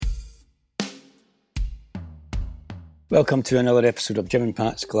Welcome to another episode of Jim and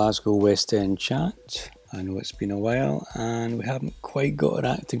Pat's Glasgow West End Chat. I know it's been a while and we haven't quite got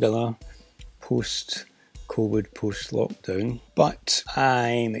our act together post-COVID, post-lockdown, but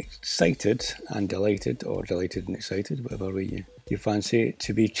I'm excited and delighted, or delighted and excited, whatever way you fancy,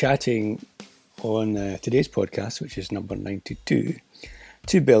 to be chatting on today's podcast, which is number 92,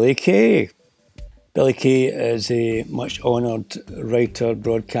 to Billy Kay. Billy Kay is a much honoured writer,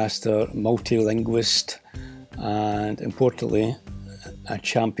 broadcaster, multi-linguist, and importantly, a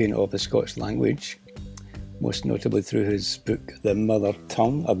champion of the Scots language, most notably through his book The Mother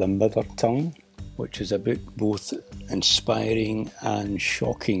Tongue, which is a book both inspiring and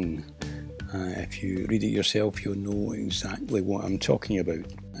shocking. If you read it yourself, you'll know exactly what I'm talking about.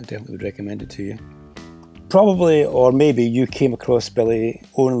 I definitely would recommend it to you. Probably, or maybe you came across Billy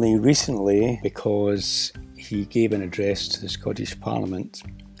only recently because he gave an address to the Scottish Parliament,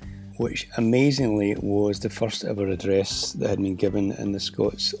 which amazingly was the first ever address that had been given in the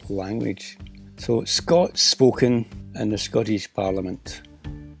Scots language. So Scots spoken in the Scottish Parliament,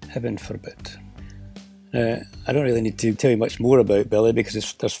 heaven forbid. I don't really need to tell you much more about Billy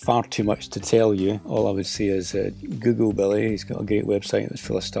because there's far too much to tell you. All I would say is Google Billy. He's got a great website that's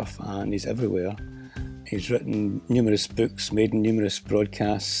full of stuff and he's everywhere. He's written numerous books, made numerous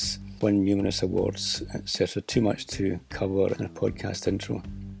broadcasts, won numerous awards, etc. Too much to cover in a podcast intro.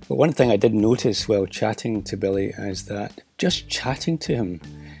 But one thing I did notice while chatting to Billy is that just chatting to him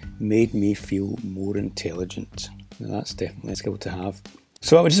made me feel more intelligent. Now, that's definitely a skill to have.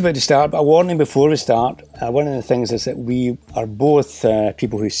 So we're just about to start, but a warning before we start. One of the things is that we are both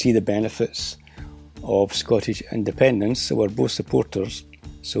people who see the benefits of Scottish independence, so we're both supporters.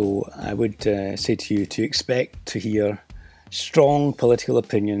 So I would say to you to expect to hear strong political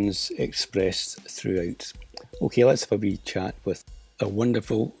opinions expressed throughout. Okay, let's have a wee chat with a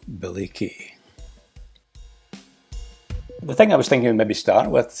wonderful Billy Kay. The thing I was thinking maybe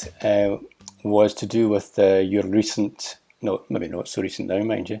start with was to do with your recent, no, maybe not so recent now,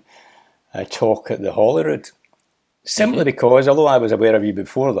 mind you, talk at the Holyrood. Simply because, although I was aware of you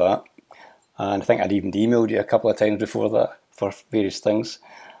before that, and I think I'd even emailed you a couple of times before that for various things,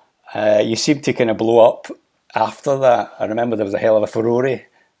 you seemed to kind of blow up after that. I remember there was a hell of a furore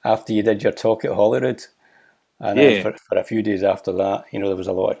after you did your talk at Holyrood. And then for a few days after that, you know, there was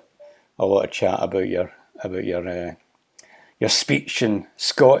a lot of chat about your speech in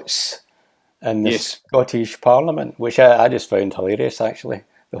Scots in the Scottish Parliament, which I just found hilarious, actually.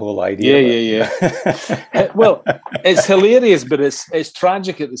 The whole idea. Yeah. Well, it's hilarious, but it's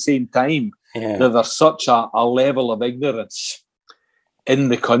tragic at the same time that there's such a level of ignorance in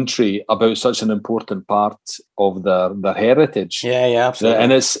the country about such an important part of their heritage. Yeah, absolutely.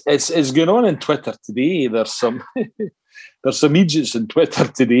 And it's going on in Twitter today. There's some idiots on Twitter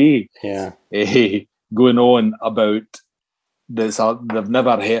today going on about this. They've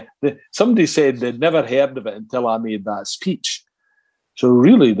never heard. Somebody said they'd never heard of it until I made that speech. So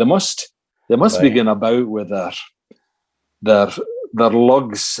really, they must be going about with their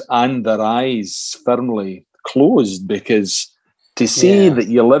lugs and their eyes firmly closed, because to say that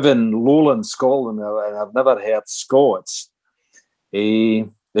you live in lowland Scotland and have never heard Scots is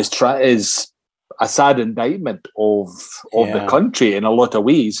a sad indictment of the country in a lot of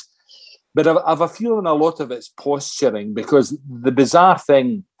ways. But I've a feeling a lot of it's posturing, because the bizarre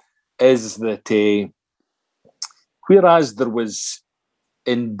thing is that whereas there was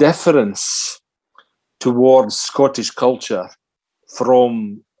indifference towards Scottish culture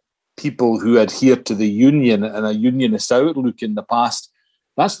from people who adhere to the union and a unionist outlook in the past,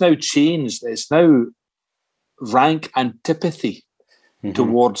 that's now changed. It's now rank antipathy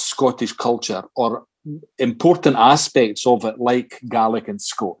towards Scottish culture, or important aspects of it, like Gaelic and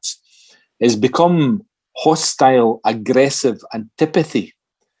Scots, has become hostile, aggressive antipathy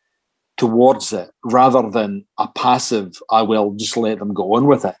towards it, rather than a passive, I will just let them go on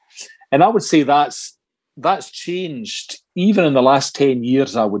with it. And I would say that's changed. Even in the last 10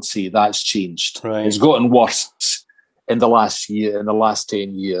 years, I would say that's changed. Right. It's gotten worse in the last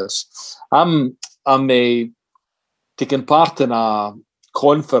 10 years. I'm taking part in a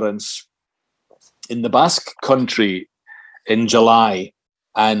conference in the Basque Country in July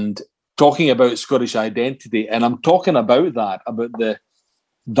and talking about Scottish identity. And I'm talking about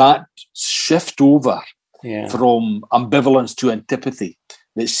that shift over from ambivalence to antipathy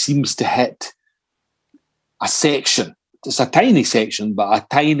that seems to hit a section. It's a tiny section, but a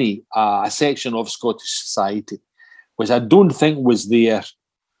tiny section of Scottish society, which I don't think was there.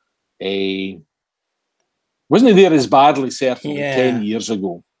 Wasn't there as badly, certainly, 10 years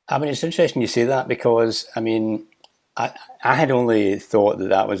ago. I mean, it's interesting you say that, because, I mean, I had only thought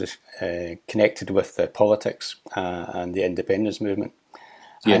that was connected with politics and the independence movement.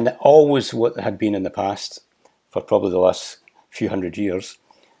 Yeah. And always what had been in the past, for probably the last few hundred years,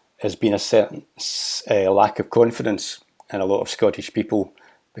 has been a certain lack of confidence in a lot of Scottish people,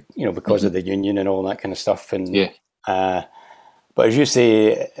 because of the Union and all that kind of stuff. And but as you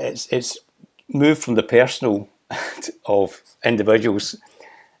say, it's moved from the personal of individuals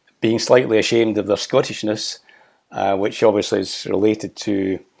being slightly ashamed of their Scottishness, which obviously is related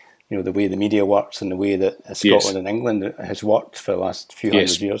to the way the media works and the way that Scotland and England has worked for the last few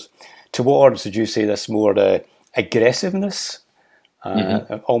hundred years, towards, would you say, this more aggressiveness,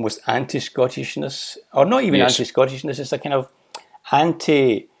 almost anti-Scottishness, or not even anti-Scottishness, it's a kind of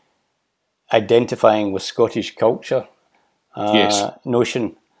anti-identifying with Scottish culture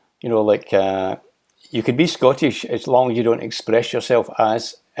notion. You could be Scottish as long as you don't express yourself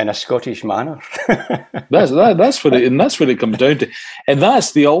as in a Scottish manner. that's what it comes down to, and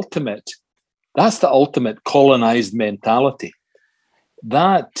that's the ultimate colonized mentality.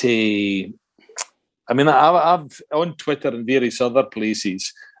 That I've on Twitter and various other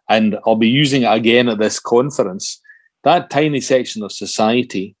places, and I'll be using it again at this conference. That tiny section of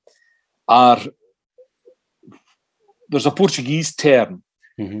society there's a Portuguese term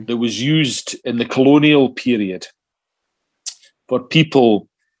that was used in the colonial period for people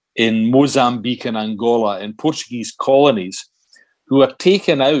in Mozambique and Angola, in Portuguese colonies, who were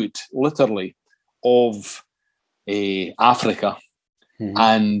taken out, literally, of Africa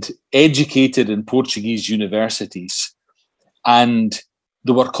and educated in Portuguese universities. And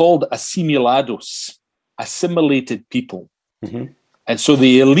they were called assimilados, assimilated people. And so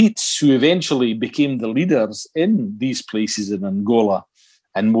the elites who eventually became the leaders in these places in Angola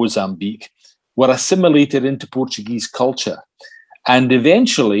and Mozambique were assimilated into Portuguese culture. And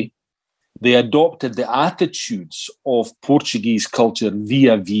eventually they adopted the attitudes of Portuguese culture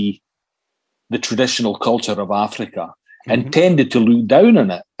vis-a-vis the traditional culture of Africa, and tended to look down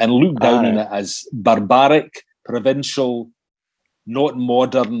on it, and look down on it as barbaric, provincial, not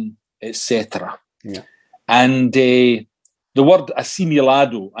modern, etc. And the word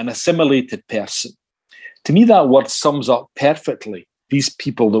assimilado, an assimilated person, to me that word sums up perfectly these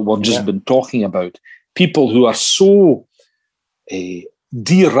people that we've just been talking about, people who are so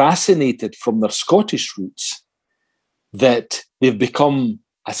deracinated from their Scottish roots that they've become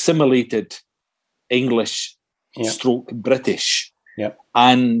assimilated English stroke British,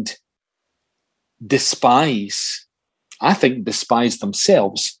 and despise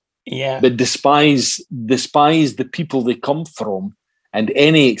themselves, but despise the people they come from and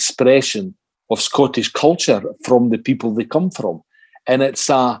any expression of Scottish culture from the people they come from. And it's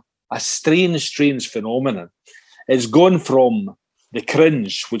a strange phenomenon. It's gone from the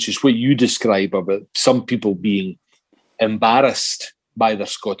cringe, which is what you describe about some people being embarrassed by their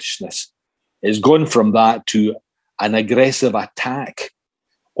Scottishness. It's gone from that to an aggressive attack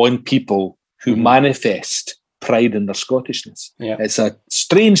on people who manifest pride in their Scottishness. It's a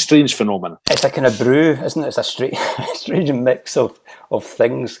strange phenomenon. It's a kind of brew, isn't it? It's a strange mix of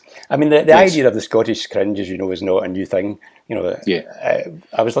things. I mean, the idea of the Scottish cringe, as you know, is not a new thing. I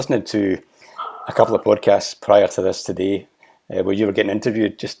was listening to a couple of podcasts prior to this today, where you were getting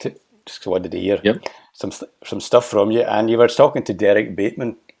interviewed, just wanted to hear some stuff from you, and you were talking to Derek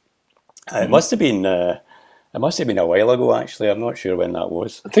Bateman. It must have been a while ago, actually. I'm not sure when that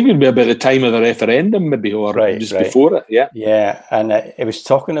was. I think it would be about the time of the referendum, maybe, or just before it. Yeah, and it was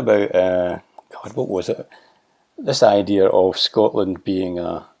talking about God, what was it? This idea of Scotland being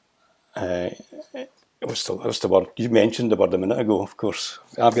what's the word? You mentioned the word a minute ago, of course.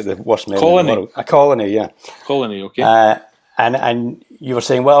 I've got the worst memory in the world. A colony, yeah. Colony, okay. And you were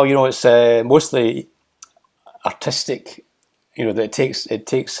saying, well, it's mostly artistic. That it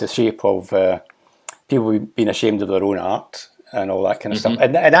takes the shape of people being ashamed of their own art and all that kind of stuff.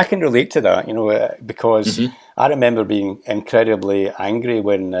 And I can relate to that, because I remember being incredibly angry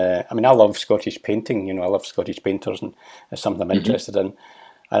when, I love Scottish painting, I love Scottish painters, and it's something I'm interested in.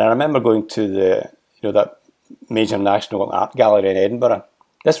 And I remember going to that major national art gallery in Edinburgh.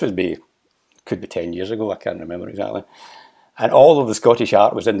 This could be 10 years ago, I can't remember exactly. And all of the Scottish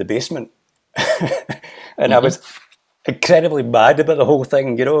art was in the basement. And I was incredibly mad about the whole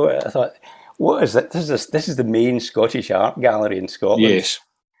thing, I thought, what is it? This is the main Scottish art gallery in Scotland.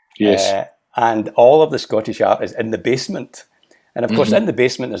 Yes. And all of the Scottish art is in the basement. And of course, in the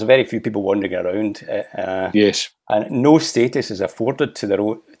basement, there's very few people wandering around. And no status is afforded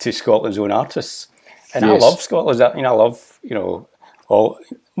to Scotland's own artists. And I love Scotland's art. I love,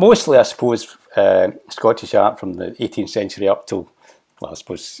 mostly, I suppose, Scottish art from the 18th century up till, well, I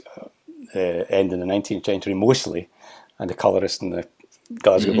suppose, end of the 19th century, mostly. and the Colourists and the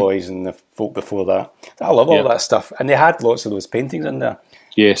Glasgow Boys and the folk before that. I love all that stuff. And they had lots of those paintings in there.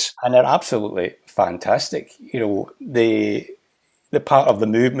 Yes. And they're absolutely fantastic. The part of the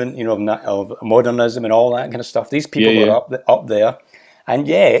movement, of modernism and all that kind of stuff. These people are up there, and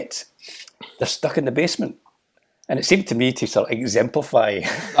yet they're stuck in the basement. And it seemed to me to sort of exemplify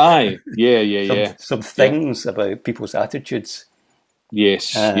some things about people's attitudes.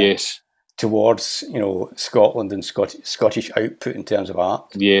 Yes. Towards, Scotland and Scottish output in terms of art.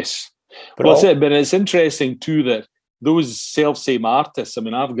 Yes. But it's interesting too that those self-same artists, I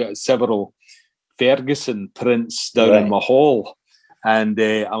mean, I've got several Ferguson prints down in my hall, and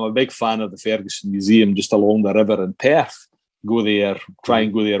I'm a big fan of the Ferguson Museum just along the river in Perth. Try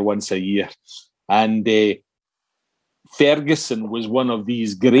and go there once a year. And Ferguson was one of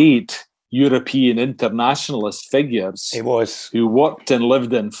these great European internationalist figures. He was. Who worked and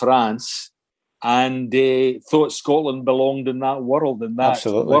lived in France and thought Scotland belonged in that world.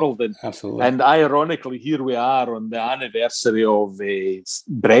 Absolutely. And ironically, here we are on the anniversary of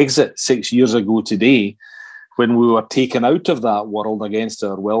Brexit 6 years ago today, when we were taken out of that world against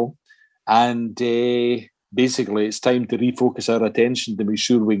our will. And basically, it's time to refocus our attention to make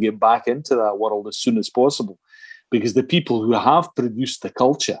sure we get back into that world as soon as possible. Because the people who have produced the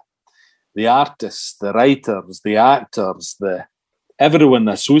culture, the artists, the writers, the actors, everyone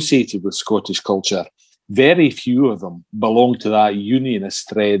associated with Scottish culture, very few of them belong to that unionist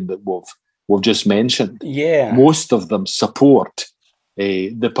thread that we've just mentioned. Yeah. Most of them support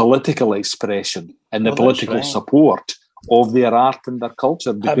the political expression and the political support of their art and their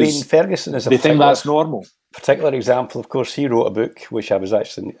culture. Because Ferguson is they think that's normal. Particular example, of course, he wrote a book which I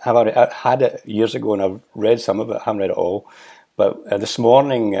had it years ago, and I've read some of it. I haven't read it all, but this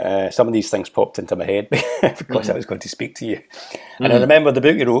morning some of these things popped into my head because I was going to speak to you. And I remember the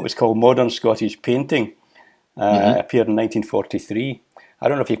book he wrote was called Modern Scottish Painting. Appeared in 1943. I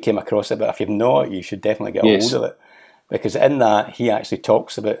don't know if you came across it, but if you've not, you should definitely get a hold of it, because in that he actually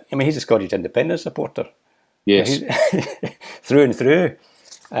talks about. I mean, he's a Scottish independence supporter. Yes, through and through.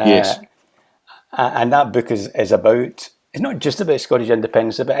 Yes. And that book is about, it's not just about Scottish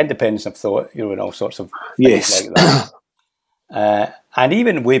independence, it's about independence of thought, and all sorts of things like that. And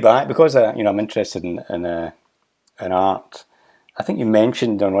even way back, because I'm interested in art, I think you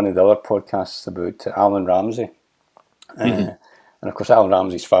mentioned on one of the other podcasts about Alan Ramsay. And of course, Alan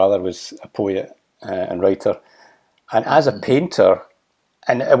Ramsay's father was a poet and writer. And as a painter,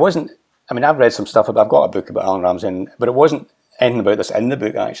 and it wasn't, I mean, I've read some stuff, I've got a book about Alan Ramsay, but it wasn't anything about this in the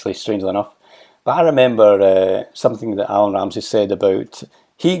book, actually, strangely enough. But I remember something that Alan Ramsay said about,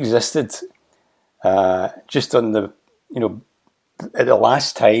 he existed just on the, at the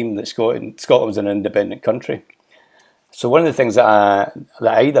last time that Scotland was an independent country. So one of the things that I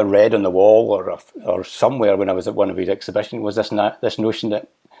either read on the wall or somewhere when I was at one of his exhibitions was this notion that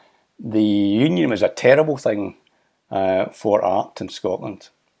the Union was a terrible thing for art in Scotland.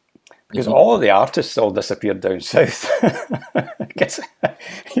 Because all of the artists all disappeared down south. It's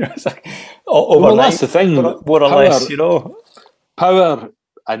like overnight. Well, that's the thing. More or less, Power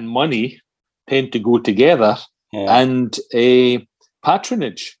and money tend to go together, and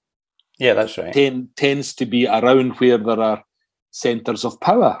patronage. Yeah, that's right. Tends to be around where there are centres of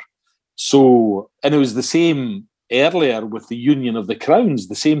power. So, and it was the same earlier with the Union of the Crowns.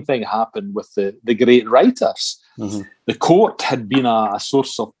 The same thing happened with the great writers. Mm-hmm. The court had been a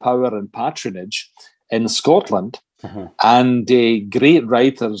source of power and patronage in Scotland, and great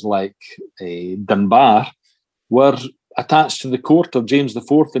writers like Dunbar were attached to the court of James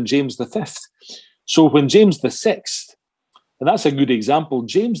IV and James V. So when James VI, and that's a good example,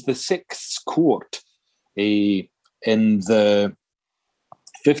 James VI's court in the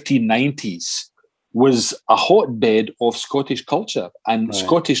 1590s was a hotbed of Scottish culture and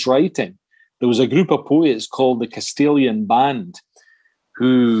Scottish writing. There was a group of poets called the Castilian Band,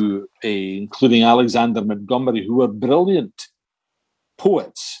 who, including Alexander Montgomery, who were brilliant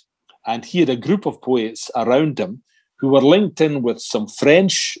poets. And he had a group of poets around him who were linked in with some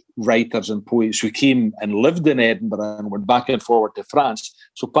French writers and poets who came and lived in Edinburgh and went back and forward to France.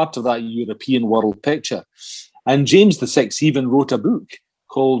 So part of that European world picture. And James VI even wrote a book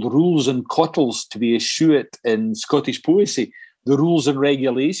called Rules and Cottles to be eschewed in Scottish poesy, the rules and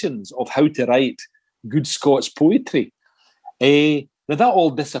regulations of how to write good Scots poetry. Now that all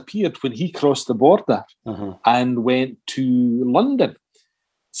disappeared when he crossed the border and went to London.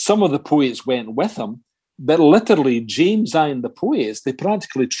 Some of the poets went with him, but literally James and the poets, they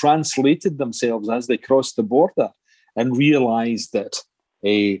practically translated themselves as they crossed the border and realised that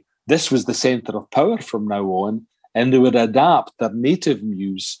this was the centre of power from now on, and they would adapt their native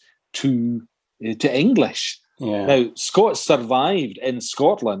muse to English. Yeah. Now, Scots survived in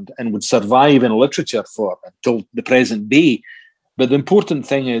Scotland and would survive in literature for until the present day. But the important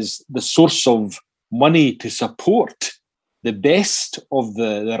thing is the source of money to support the best of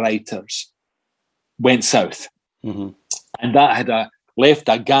the writers went south. Mm-hmm. And that had left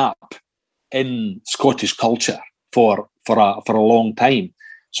a gap in Scottish culture for a long time.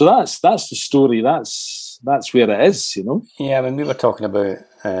 So that's the story. That's where it is, you know. Yeah, I mean, we were talking about,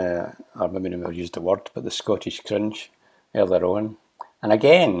 or maybe never used the word, but the Scottish cringe earlier on. And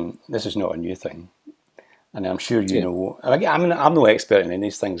again, this is not a new thing. And I'm sure you know. And again, I'm no expert in any of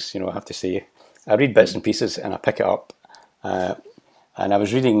these things, you know, I have to say. I read bits and pieces and I pick it up. And I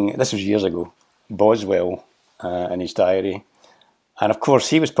was reading, this was years ago, Boswell in his diary. And of course,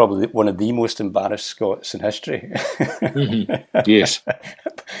 he was probably one of the most embarrassed Scots in history. Mm-hmm. Yes.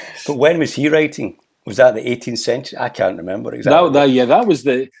 But when was he writing? Was that the 18th century? I can't remember exactly. That was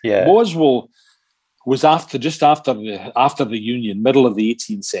Boswell was just after the Union, middle of the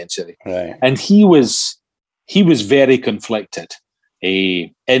 18th century. Right. And he was very conflicted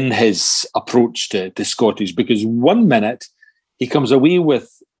in his approach to Scottish, because one minute he comes away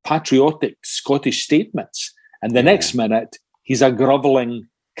with patriotic Scottish statements, and the next minute he's a grovelling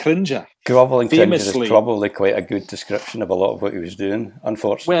cringer. Grovelling cringer is probably quite a good description of a lot of what he was doing,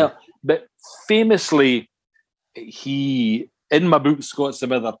 unfortunately. Well, but famously, in my book, Scots the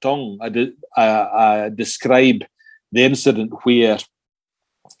Mother Tongue, I describe the incident where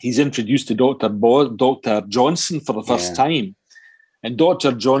he's introduced to Dr. Johnson for the first time. And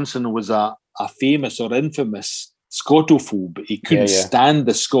Dr. Johnson was a famous or infamous Scotophobe. He couldn't stand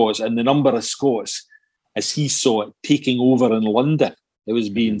the Scots, and the number of Scots, as he saw it, taking over in London. It was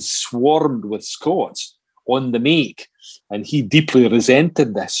being swarmed with Scots on the make, and he deeply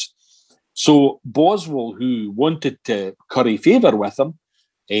resented this. So Boswell, who wanted to curry favour with him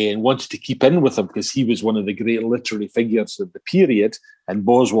and wanted to keep in with him because he was one of the great literary figures of the period, and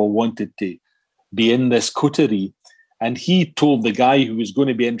Boswell wanted to be in this coterie, and he told the guy who was going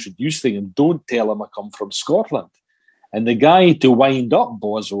to be introducing him, "Don't tell him I come from Scotland." And the guy, to wind up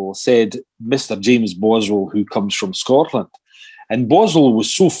Boswell, said, "Mr. James Boswell, who comes from Scotland." And Boswell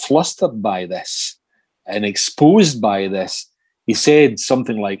was so flustered by this and exposed by this, he said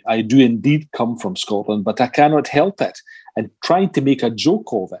something like, "I do indeed come from Scotland, but I cannot help it," and tried to make a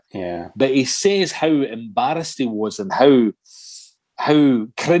joke of it. Yeah. But he says how embarrassed he was and how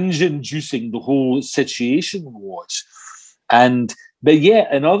cringe-inducing the whole situation was. But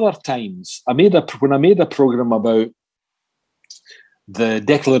in other times, when I made a program about the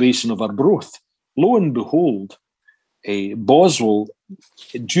Declaration of Arbroath, lo and behold, Boswell,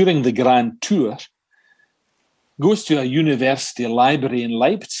 during the Grand Tour, goes to a university library in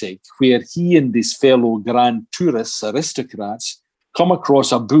Leipzig where he and his fellow Grand Tourists, aristocrats, come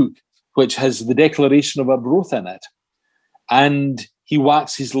across a book which has the Declaration of Arbroath in it. And he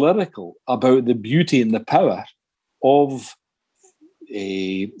waxes lyrical about the beauty and the power of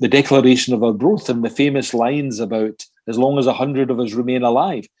the Declaration of Arbroath and the famous lines about "as long as 100 of us remain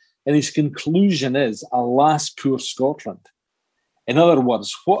alive." And his conclusion is, "Alas, poor Scotland." In other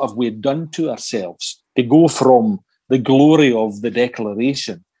words, what have we done to ourselves to go from the glory of the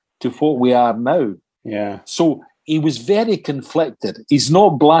Declaration to what we are now? Yeah. So he was very conflicted. He's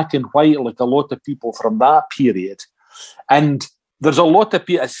not black and white like a lot of people from that period. And there's a lot of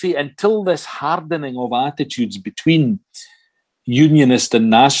people, I say, until this hardening of attitudes between unionist and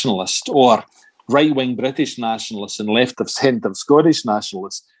nationalist, or right-wing British nationalists and left-of-centre Scottish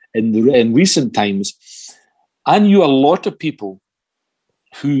nationalists in recent times, I knew a lot of people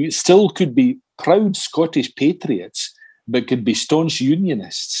who still could be proud Scottish patriots, but could be staunch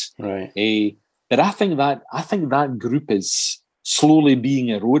unionists. Right. But I think that group is slowly being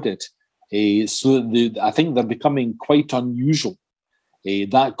eroded. I think they're becoming quite unusual.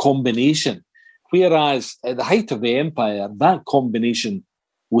 That combination, whereas at the height of the empire, that combination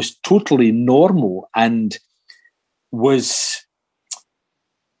was totally normal and was,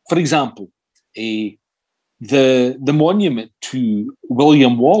 for example, the monument to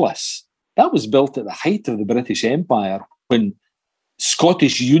William Wallace, that was built at the height of the British Empire when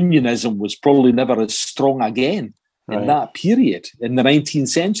Scottish unionism was probably never as strong again in that period, in the 19th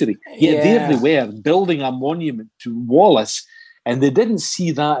century. Yet there they were building a monument to Wallace, and they didn't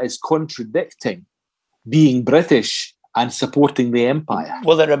see that as contradicting being British and supporting the empire.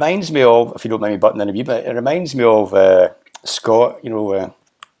 Well, it reminds me of, if you don't mind me butting in a wee bit, it reminds me of Scott,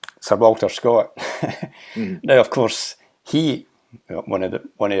 Sir Walter Scott. Now, of course, he, one of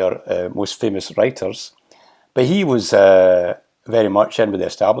our most famous writers, but he was very much in with the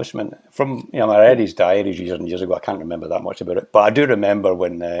establishment. From, I read his diaries years and years ago. I can't remember that much about it, but I do remember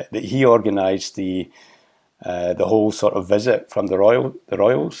when that he organised the the whole sort of visit from the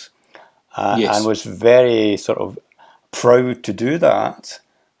royals, Yes. and was very sort of proud to do that.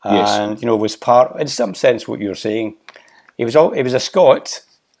 And was part, in some sense, what you're saying. He was a Scot,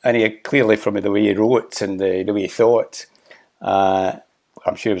 and he clearly, from the way he wrote and the way he thought,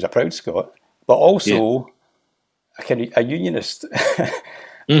 I'm sure he was a proud Scot, but also a unionist,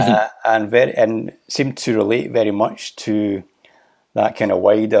 and seemed to relate very much to that kind of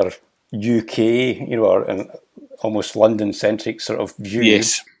wider UK, or almost London-centric sort of view.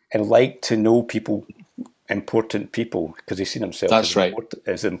 Yes. And liked to know people, important people, because he seen himself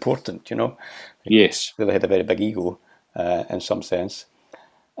as important, Yes. He really had a very big ego in some sense.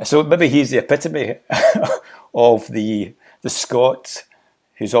 So maybe he's the epitome of the Scot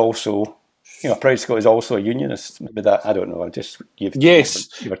who's also, a proud Scot is also a unionist. Maybe that, I don't know. Yes.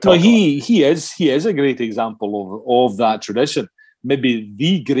 No, he is a great example of that tradition. Maybe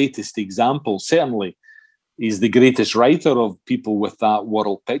the greatest example, certainly. He's the greatest writer of people with that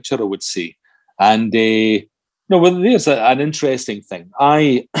world picture, I would say. And there's an interesting thing.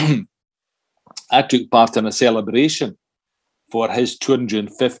 I took part in a celebration for his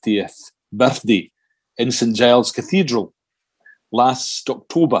 250th birthday in St. Giles Cathedral last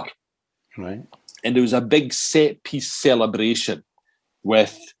October. Right. And it was a big set-piece celebration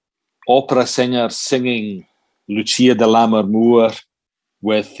with opera singers singing Lucia de Lammermoor,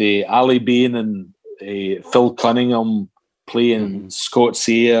 with Ali Bain and Phil Cunningham playing Scots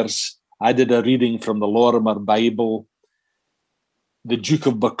airs. I did a reading from the Lorimer Bible. The Duke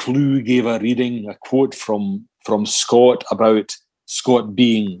of Buccleuch gave a reading, a quote from Scott about Scott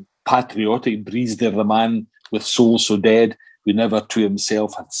being patriotic. Breathes there the man with soul so dead, who never to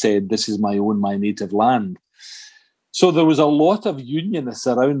himself had said, "This is my own, my native land." So there was a lot of unionists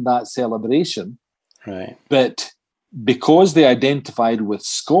around that celebration. Right. But because they identified with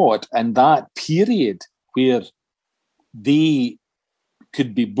Scott and that period where they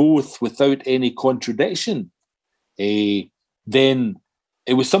could be both without any contradiction, then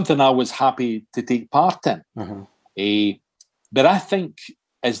it was something I was happy to take part in. But I think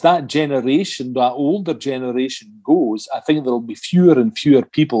as that generation, that older generation goes, I think there'll be fewer and fewer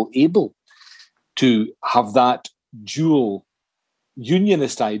people able to have that dual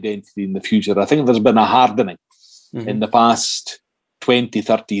unionist identity in the future. I think there's been a hardening in the past 20,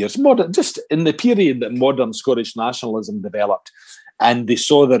 30 years, just in the period that modern Scottish nationalism developed, and they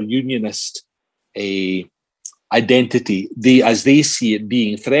saw their unionist identity, as they see it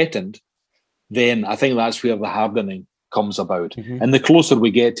being threatened, then I think that's where the hardening comes about. And the closer we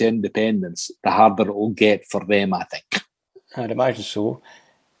get to independence, the harder it will get for them, I think. I'd imagine so.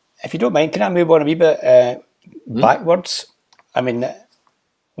 If you don't mind, can I move on a wee bit backwards? I mean,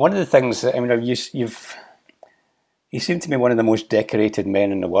 one of the things, you seem to be one of the most decorated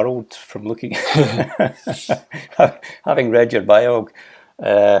men in the world from looking, having read your bio,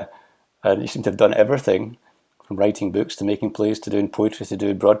 and you seem to have done everything from writing books to making plays to doing poetry to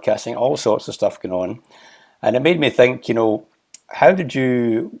doing broadcasting, all sorts of stuff going on. And it made me think, what did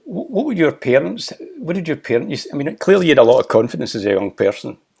your parents, clearly you had a lot of confidence as a young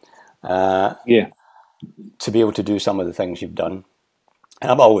person to be able to do some of the things you've done. And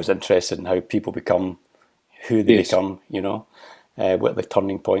I'm always interested in how people become who they become, what the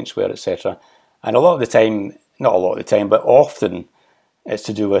turning points were, etc. And a lot of the time, not a lot of the time, but often it's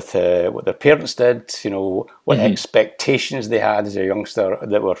to do with what their parents did, what expectations they had as a youngster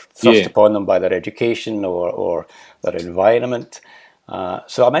that were thrust upon them by their education or their environment.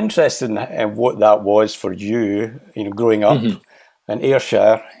 So I'm interested in what that was for you, growing up in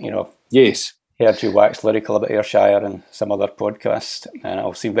Ayrshire, Yes. Heard you wax lyrical about Ayrshire and some other podcast, and it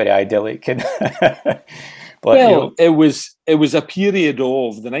all seemed very idyllic. But, it was a period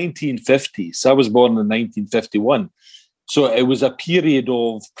of the 1950s. I was born in 1951. So it was a period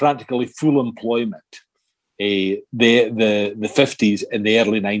of practically full employment, the 50s and the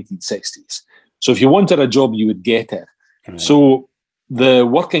early 1960s. So if you wanted a job, you would get it. Right. So the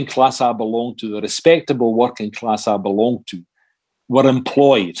working class I belonged to, the respectable working class I belonged to, were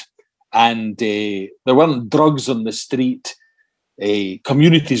employed. And there weren't drugs on the street.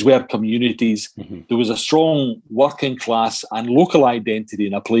 Communities were communities. There was a strong working class and local identity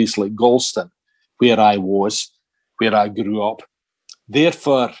in a place like Galston, where I grew up.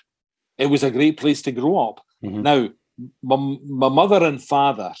 Therefore, it was a great place to grow up. Now, my mother and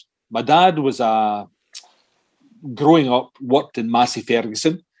father, my dad was growing up, worked in Massey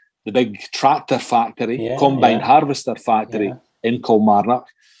Ferguson, the big tractor factory, combine harvester factory in Kilmarnock.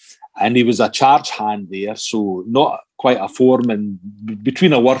 And he was a charge hand there, so not quite a foreman,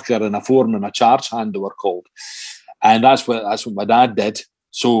 between a worker and a foreman, a charge hand they were called. And that's what my dad did.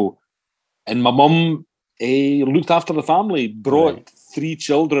 So, and my mum looked after the family, brought 3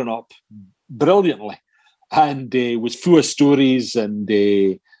 children up brilliantly, and was full of stories. And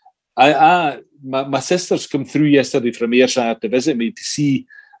my sisters come through yesterday from Ayrshire to visit me to see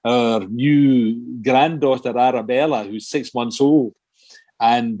our new granddaughter Arabella, who's 6 months old,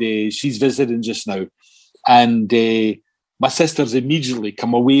 and she's visiting just now. And my sisters immediately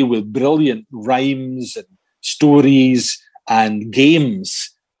come away with brilliant rhymes and stories and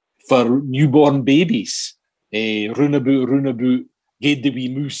games for newborn babies. Runabout, gaed the wee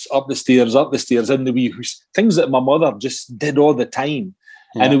moose, up the stairs, in the wee hoose. Things that my mother just did all the time.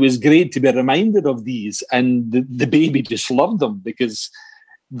 Yeah. And it was great to be reminded of these. And the baby just loved them because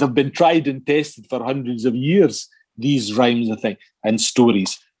they've been tried and tested for hundreds of years, these rhymes and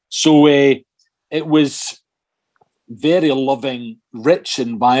stories. So it was very loving, rich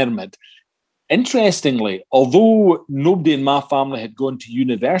environment. Interestingly, although nobody in my family had gone to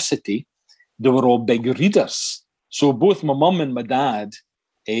university, they were all big readers. So both my mum and my dad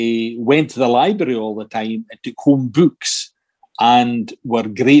went to the library all the time and took home books and were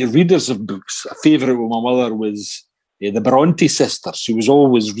great readers of books. A favourite with my mother was the Bronte sisters. She was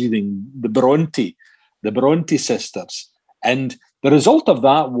always reading the Bronte sisters. And the result of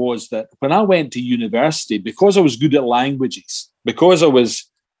that was that when I went to university, because I was good at languages, because I was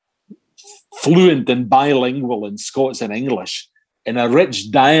fluent and bilingual in Scots and English, in a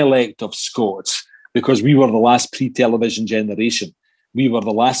rich dialect of Scots, because we were the last pre-television generation. We were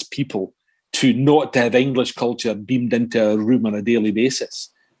the last people to not have English culture beamed into our room on a daily basis.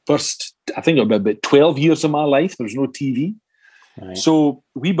 First, I think about 12 years of my life, there was no TV. Right. So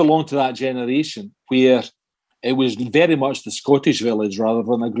we belong to that generation where it was very much the Scottish village rather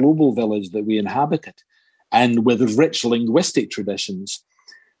than a global village that we inhabited, and with rich linguistic traditions,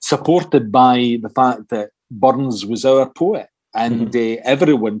 supported by the fact that Burns was our poet, and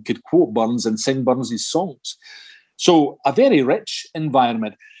everyone could quote Burns and sing Burns' songs. So a very rich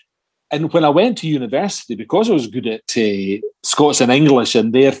environment. And when I went to university, because I was good at Scots and English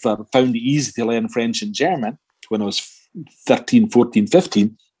and therefore found it easy to learn French and German when I was 13, 14,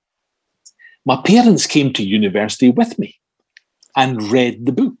 15, my parents came to university with me and read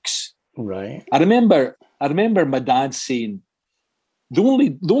the books. Right. I remember my dad saying, the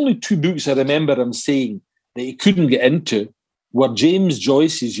only 2 books I remember him saying that he couldn't get into were James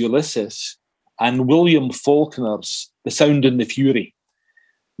Joyce's Ulysses and William Faulkner's The Sound and the Fury.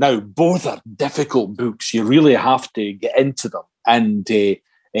 Now, both are difficult books. You really have to get into them. And it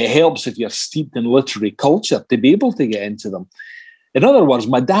helps if you're steeped in literary culture to be able to get into them. In other words,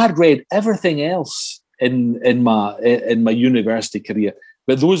 my dad read everything else in my university career,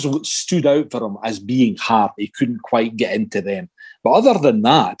 but those stood out for him as being hard. He couldn't quite get into them. But other than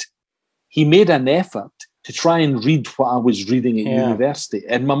that, he made an effort to try and read what I was reading at university.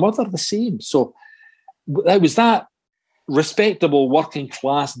 And my mother the same. So it was that respectable working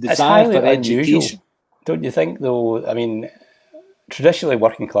class desire for education. Unusual. Don't you think, though? I mean, traditionally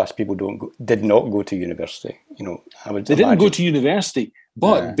working class people did not go to university. They didn't go to university,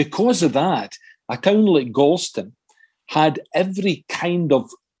 but because of that, a town like Galston had every kind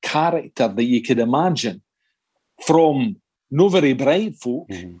of character that you could imagine, from no very bright folk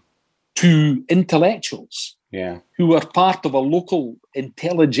to intellectuals who were part of a local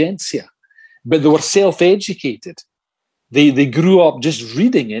intelligentsia, but they were self-educated. They grew up just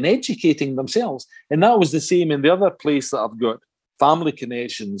reading and educating themselves. And that was the same in the other place that I've got family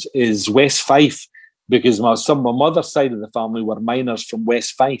connections is West Fife, because my mother's side of the family were miners from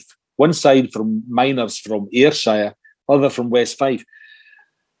West Fife. One side from miners from Ayrshire, other from West Fife.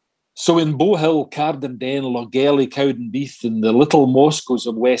 So in Bowhill, Cardenden, Logelly, Cowdenbeath, and the little Moscows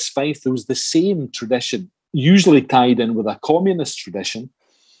of West Fife, there was the same tradition, usually tied in with a communist tradition,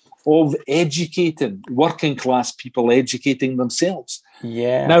 of educating working class people, educating themselves.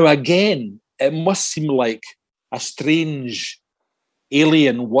 Yeah. Now, again, it must seem like a strange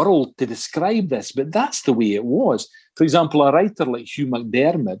alien world to describe this, but that's the way it was. For example, a writer like Hugh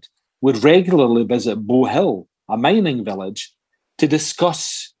MacDiarmid would regularly visit Bowhill, a mining village, to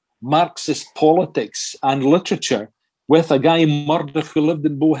discuss Marxist politics and literature with a guy Murdoch who lived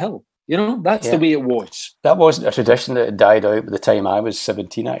in Bowhill. That's the way it was. That wasn't a tradition that had died out by the time I was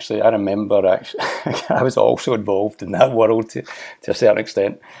 17, actually. I remember, I was also involved in that world to a certain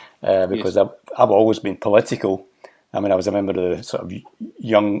extent, because I've always been political. I mean, I was a member of the sort of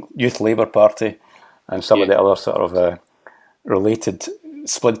young Youth Labour Party and some of the other sort of related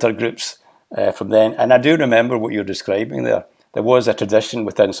splinter groups from then. And I do remember what you're describing there. There was a tradition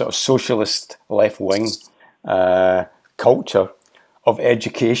within sort of socialist left-wing culture of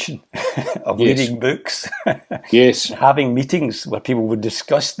education, of Yes. reading books, Yes, having meetings where people would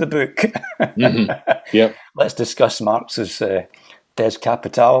discuss the book. mm-hmm. Yeah, Let's discuss Marx's Des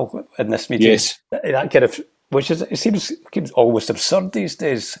Capital in this meeting. yes. That kind of, it seems almost absurd these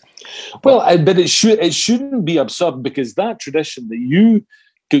days. But it shouldn't be absurd, because that tradition that you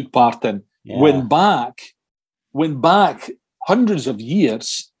took part in went back hundreds of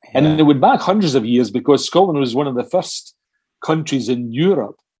years, and it went back hundreds of years because Scotland was one of the first countries in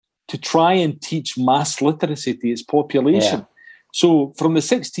Europe to try and teach mass literacy to its population. Yeah. So from the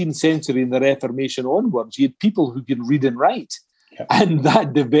 16th century and the Reformation onwards, you had people who could read and write. Yep. And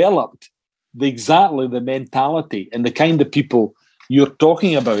that developed exactly the mentality and the kind of people you're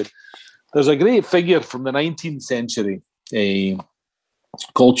talking about. There's a great figure from the 19th century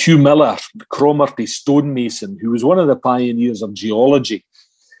called Hugh Miller, the Cromarty stonemason, who was one of the pioneers of geology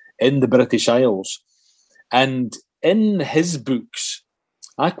in the British Isles. And in his books,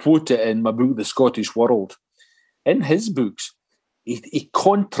 I quote it in my book, The Scottish World, in his books, he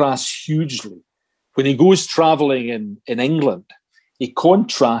contrasts hugely. When he goes travelling in England, he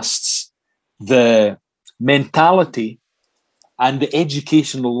contrasts the mentality and the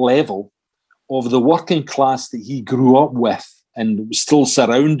educational level of the working class that he grew up with and was still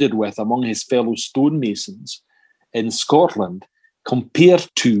surrounded with among his fellow stonemasons in Scotland, compared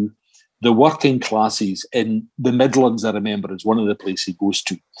to the working classes in the Midlands, I remember, is one of the places he goes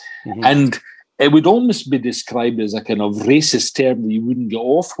to. Mm-hmm. And it would almost be described as a kind of racist term that you wouldn't get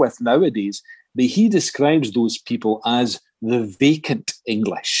off with nowadays, but he describes those people as the vacant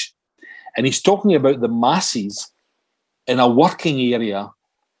English. And he's talking about the masses in a working area,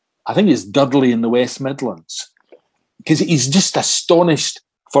 I think it's Dudley in the West Midlands, because he's just astonished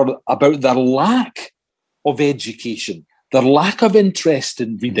about their lack of education, their lack of interest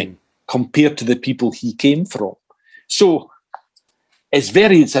in reading compared to the people he came from. So it's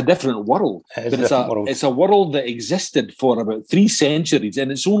a different world, but it's a world that existed for about 3 centuries,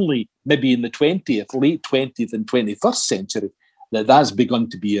 and it's only maybe in the late 20th and 21st century that's begun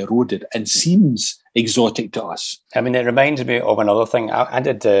to be eroded and seems exotic to us. I mean, it reminds me of another thing. I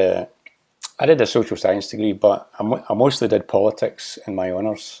did a social science degree, but I mostly did politics in my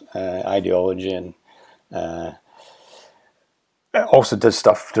honours, ideology, and also did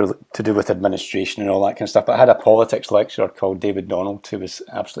stuff to do with administration and all that kind of stuff. But I had a politics lecturer called David Donald, who was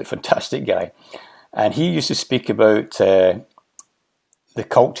an absolutely fantastic guy. And he used to speak about the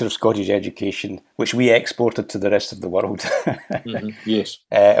culture of Scottish education, which we exported to the rest of the world. Mm-hmm. Yes.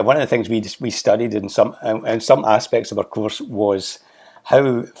 One of the things we studied in some aspects of our course was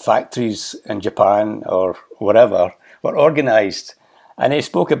how factories in Japan or wherever were organised. And he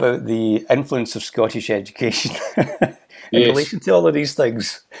spoke about the influence of Scottish education in relation to all of these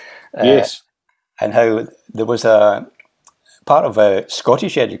things. Yes. And how there was a part of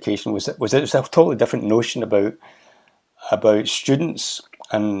Scottish education was a totally different notion about students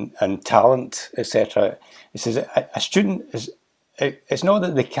and talent, etc. It says a student it's not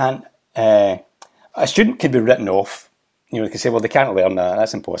that they can't, a student can be written off. You can say, well, they can't learn that.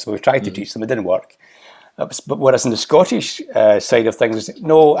 That's impossible. We tried to teach them. It didn't work. But whereas in the Scottish side of things,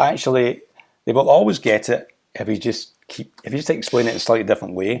 no, actually, they will always get it if you just explain it in a slightly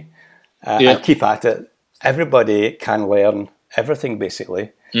different way and keep at it. Everybody can learn everything,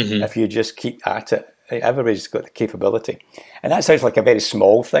 basically, if you just keep at it. Everybody's got the capability. And that sounds like a very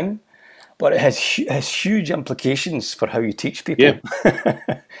small thing, but it has huge implications for how you teach people. Yeah.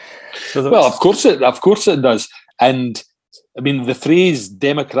 Well, of course it does. And I mean, the phrase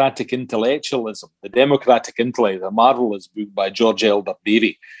democratic intellectualism, the democratic intellect, a marvelous book by George Elder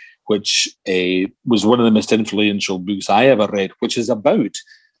Davey, which was one of the most influential books I ever read, which is about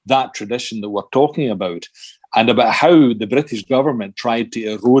that tradition that we're talking about and about how the British government tried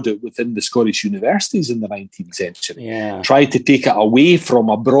to erode it within the Scottish universities in the 19th century, tried to take it away from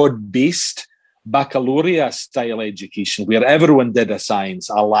a broad-based baccalaureate-style education where everyone did a science,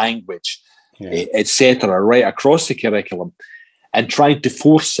 a language, etc., right across the curriculum, and tried to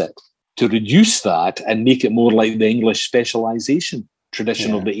force it to reduce that and make it more like the English specialisation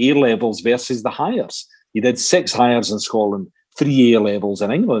tradition of the A levels versus the hires. You did 6 hires in Scotland, 3 A levels in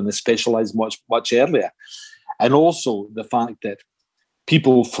England. They specialised much earlier. And also the fact that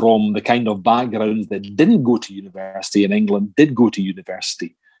people from the kind of backgrounds that didn't go to university in England did go to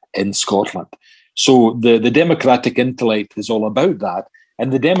university in Scotland. So the democratic intellect is all about that.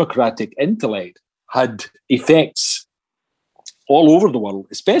 And the democratic intellect had effects all over the world,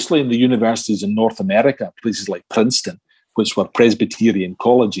 especially in the universities in North America, places like Princeton, which were Presbyterian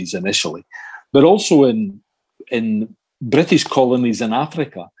colleges initially, but also in British colonies in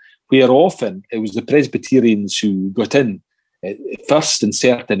Africa, where often it was the Presbyterians who got in first in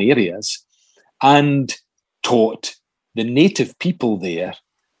certain areas, and taught the native people there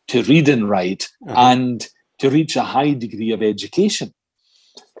to read and write and to reach a high degree of education.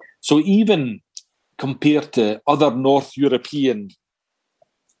 So even compared to other North European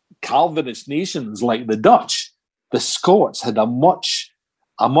Calvinist nations like the Dutch, the Scots had a much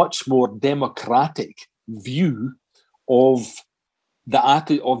more democratic view of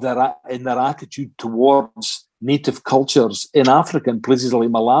their attitude towards native cultures in Africa and places like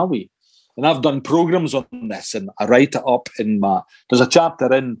Malawi. And I've done programs on this, and I write it up there's a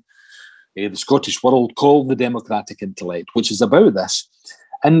chapter in the Scottish World called The Democratic Intellect, which is about this.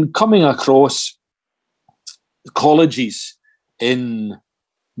 And coming across colleges in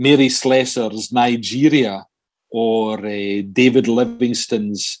Mary Slessor's Nigeria or David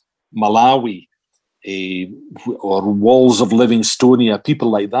Livingstone's Malawi, or Walls of Livingstonia, people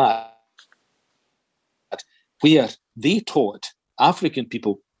like that, where they taught African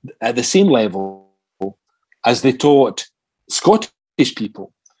people at the same level as they taught Scottish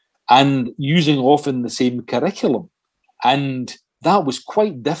people, and using often the same curriculum. And that was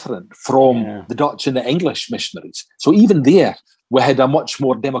quite different from the Dutch and the English missionaries. So even there, we had a much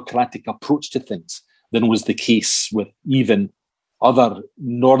more democratic approach to things than was the case with even other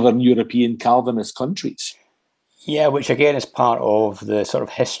Northern European Calvinist countries. Yeah, which again is part of the sort of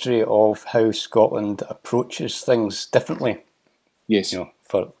history of how Scotland approaches things differently. Yes.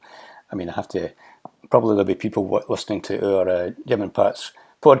 I have to, probably there'll be people listening to our Jim and Pat's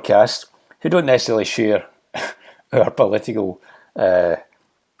podcast who don't necessarily share our political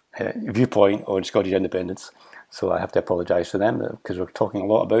viewpoint on Scottish independence. So I have to apologise to them because we're talking a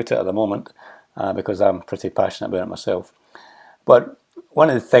lot about it at the moment because I'm pretty passionate about it myself. But one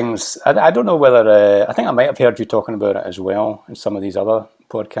of the things, I don't know whether, I think I might have heard you talking about it as well in some of these other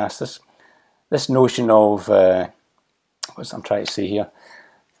podcasts, this notion of, what I'm trying to say here,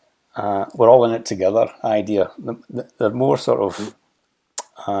 we're all in it together idea. The more sort of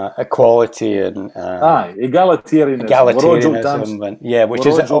equality and egalitarianism. Yeah,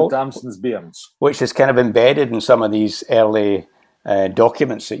 which is kind of embedded in some of these early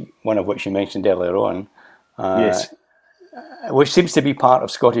documents, one of which you mentioned earlier on. Yes. Which seems to be part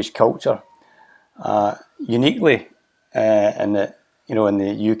of Scottish culture, uniquely in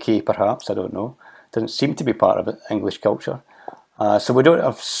the UK perhaps, I don't know. Doesn't seem to be part of English culture. So we don't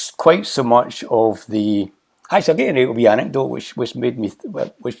have quite so much of the... Actually, I'll get into a wee anecdote which made me...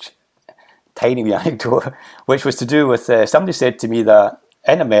 tiny wee anecdote, which was to do with... somebody said to me that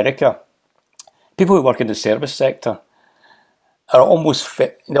in America, people who work in the service sector are almost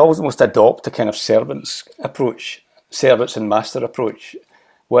fit, they almost adopt a kind of servants and master approach.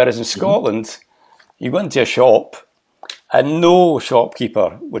 Whereas in Scotland, you go into a shop and no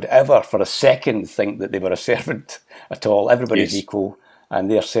shopkeeper would ever for a second think that they were a servant at all. Everybody's equal and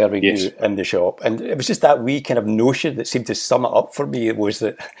they're serving you in the shop. And it was just that wee kind of notion that seemed to sum it up for me, was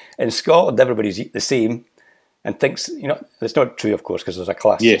that in Scotland, everybody's the same and thinks, it's not true, of course, because there's a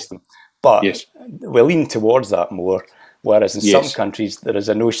class system. But we lean towards that more. Whereas in some countries, there is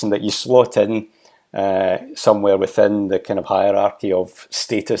a notion that you slot in somewhere within the kind of hierarchy of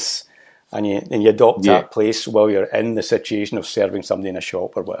status, and you adopt that place while you're in the situation of serving somebody in a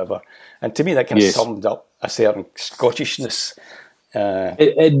shop or whatever. And to me, that kind of summed up a certain Scottishness.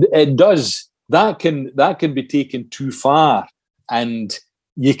 It does. That can be taken too far, and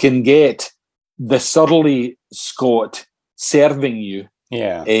you can get the surly Scot serving you,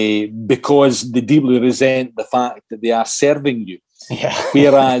 because they deeply resent the fact that they are serving you. Yeah.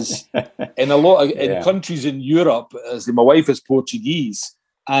 Whereas in a lot of countries in Europe, as my wife is Portuguese,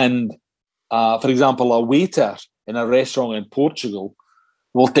 and for example, a waiter in a restaurant in Portugal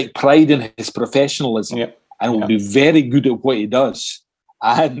will take pride in his professionalism and will be very good at what he does,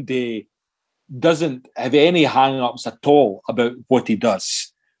 and doesn't have any hang-ups at all about what he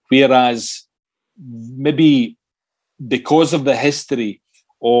does. Whereas maybe because of the history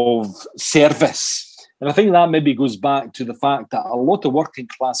of service, and I think that maybe goes back to the fact that a lot of working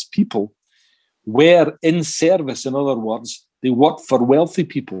class people were in service. In other words, they worked for wealthy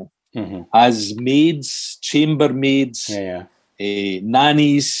people as maids, chambermaids,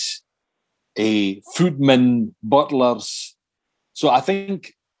 nannies, footmen, butlers. So I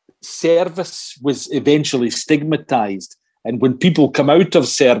think service was eventually stigmatized. And when people come out of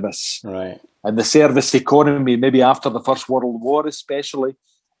service, and the service economy, maybe after the First World War especially,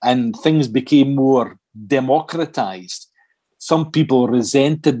 and things became more democratized, some people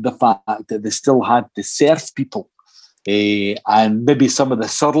resented the fact that they still had to serve people, and maybe some of the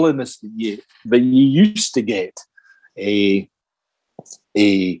surliness that you used to get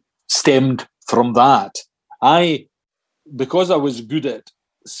stemmed from that. because I was good at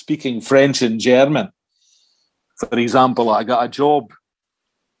speaking French and German, for example, I got a job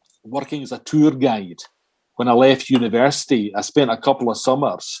working as a tour guide. When I left university, I spent a couple of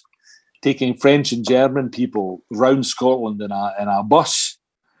summers taking French and German people round Scotland in a bus.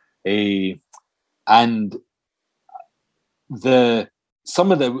 And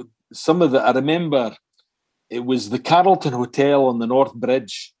some of the I remember it was the Carlton Hotel on the North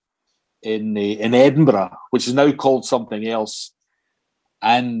Bridge in Edinburgh, which is now called something else.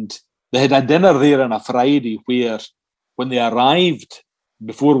 And they had a dinner there on a Friday where, when they arrived,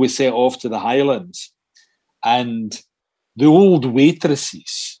 before we set off to the Highlands, and the old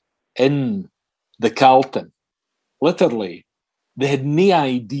waitresses in the Carlton, literally, they had no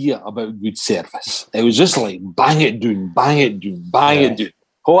idea about good service. It was just like, bang it down, bang it down, bang it down.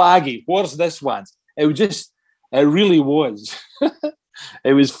 Oh, Aggie, where's this one? It really was.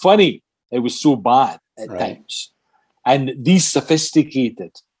 It was funny. It was so bad at times. And these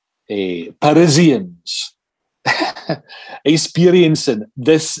sophisticated Parisians experiencing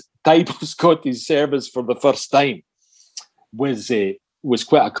this type of Scottish service for the first time was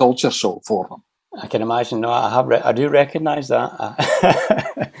quite a culture shock for them. I can imagine. No, I do recognise that.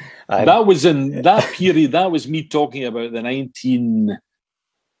 That was in that period. That was me talking about the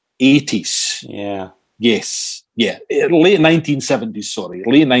 1980s. Yeah. Yes. Yeah. Late 1970s. Sorry,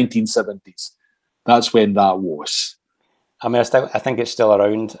 late 1970s. That's when that was. I mean, I think it's still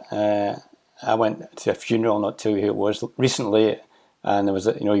around. I went to a funeral, not to who it was, recently, and there was,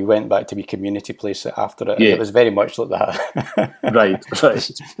 you went back to the community place after it. Yeah. It was very much like that. Right.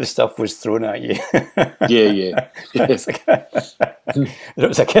 The stuff was thrown at you. Yeah. It was like,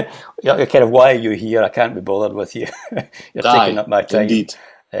 kind of, why are you here? I can't be bothered with you. You're taking up my time. Indeed.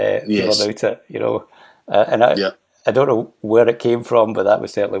 Yes. About it, and I don't know where it came from, but that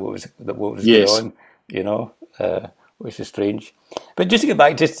was certainly what was going on, which is strange. But just to get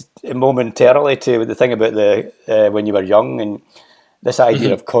back just momentarily to the thing about when you were young and this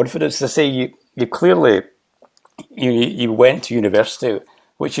idea of confidence. I say you clearly you went to university,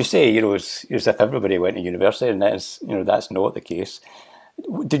 which you say is as if everybody went to university, and that's not the case.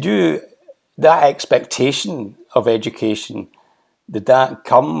 Did that expectation of education, did that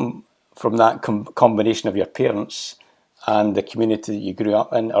come from that combination of your parents and the community that you grew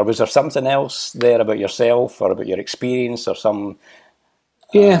up in, or was there something else there about yourself or about your experience or some?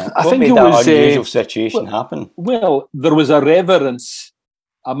 I think made it that was unusual situation happen? Well, there was a reverence.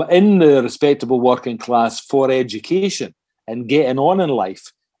 I'm in the respectable working class for education and getting on in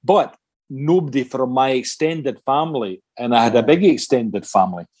life, but nobody from my extended family, and I had a big extended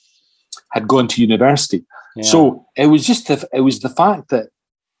family, had gone to university. Yeah. So it was the fact that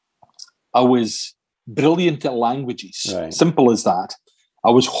I was brilliant at languages. Right. Simple as that. I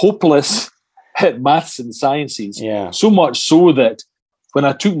was hopeless at maths and sciences. Yeah. So much so that when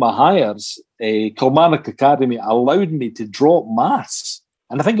I took my hires, Kilmarnock Academy allowed me to drop maths.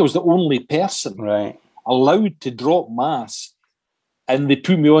 And I think I was the only person allowed to drop maths. And they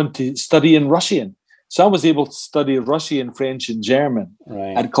put me on to study in Russian. So I was able to study Russian, French and German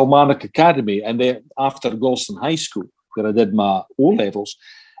at Kilmarnock Academy. And then after Galston High School, where I did my O-levels.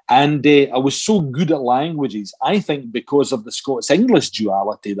 And I was so good at languages, I think because of the Scots-English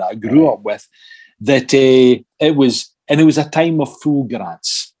duality that I grew up with, that it was a time of full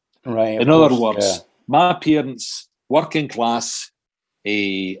grants. Right. In other words, my parents, working class,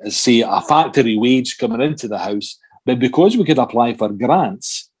 say a factory wage coming into the house, but because we could apply for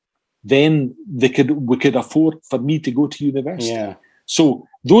grants, then we could afford for me to go to university. Yeah. So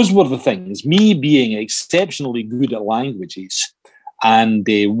those were the things. Me being exceptionally good at languages and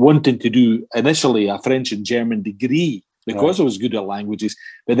wanting to do initially a French and German degree because I was good at languages,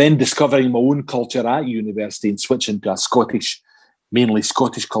 but then discovering my own culture at university and switching to a mainly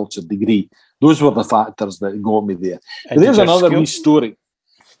Scottish culture degree. Those were the factors that got me there. There's another wee story.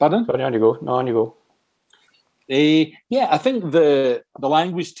 Pardon? Sorry, on you go. No, on you go. I think the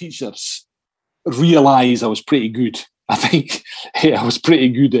language teachers realised I was pretty good. I think I was pretty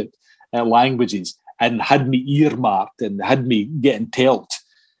good at languages and had me earmarked and had me getting told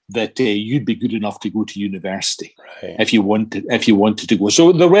that you'd be good enough to go to university if you wanted to go.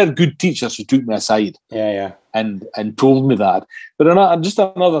 So there were good teachers who took me aside and told me that. But just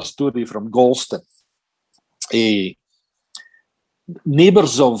another story from Galston.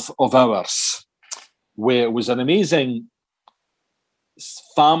 Neighbours of ours, where it was an amazing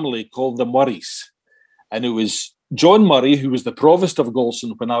family called the Murrays. And it was John Murray, who was the provost of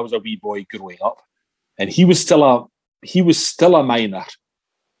Galston when I was a wee boy growing up. And he was still a minor.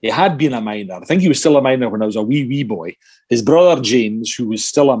 He had been a minor. I think he was still a minor when I was a wee boy. His brother James, who was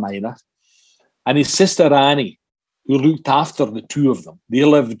still a minor, and his sister Annie, who looked after the two of them. They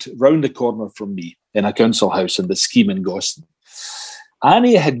lived round the corner from me in a council house in the scheme in Goston.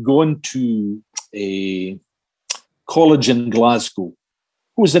 Annie had gone to a college in Glasgow.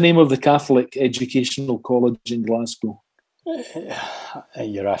 What was the name of the Catholic Educational College in Glasgow?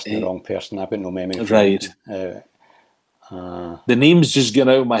 You're asking the wrong person. I've got no memory. Right. The name's just gone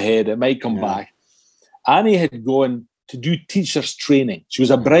out of my head. It might come back. Annie had gone to do teacher's training. She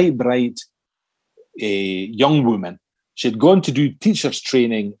was a bright young woman. She had gone to do teacher's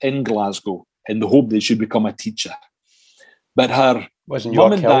training in Glasgow in the hope that she'd become a teacher. But her wasn't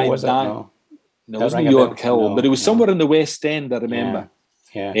mum York and Hill, dad was it? No, it wasn't York Hill, but it was somewhere in the West End, I remember.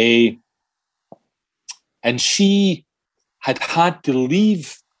 Yeah. And she had to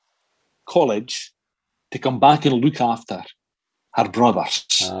leave college to come back and look after her brothers.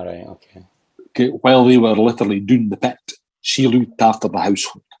 All right, okay. While they were literally doing the pit, she looked after the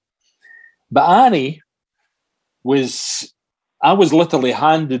household. But Annie I was literally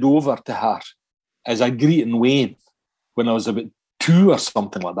handed over to her as a greeting Wayne when I was about 2 or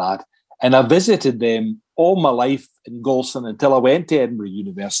something like that. And I visited them all my life in Galston until I went to Edinburgh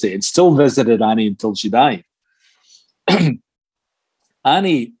University, and still visited Annie until she died.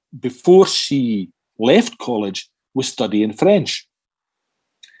 Annie, before she left college, was studying French.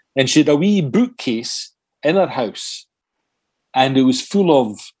 And she had a wee bookcase in her house, and it was full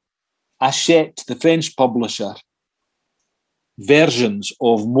of Hachette, the French publisher, versions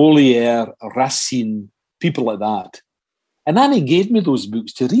of Molière, Racine, people like that. And Annie gave me those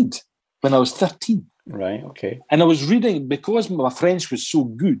books to read when I was 13. Right, okay. And I was reading, because my French was so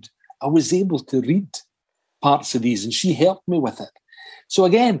good, I was able to read parts of these, and she helped me with it. So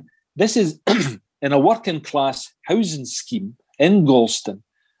again, this is in a working class housing scheme in Galston.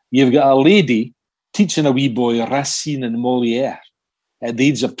 You've got a lady teaching a wee boy Racine and Molière at the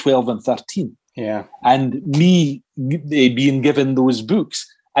age of 12 and 13. Yeah. And me being given those books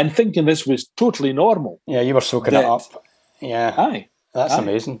and thinking this was totally normal. Yeah, you were soaking it up. Yeah. Aye. That's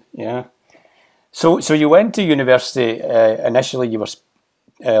amazing. Yeah. So you went to university. Initially, you were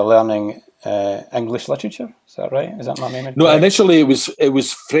learning English literature. Is that right? Is that my memory? No, initially it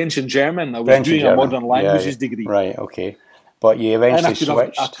was French and German. I was doing a modern languages degree. Right. Okay. But you eventually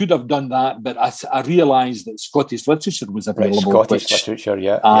switched. I could have done that, but I realised that Scottish literature was available. Right, Scottish literature,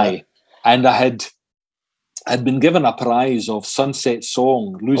 yeah. Aye. Yeah. And I had been given a prize of Sunset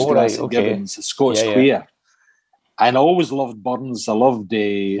Song, Lewis Grass and Gibbons, Scots Queer. And I always loved Burns. I loved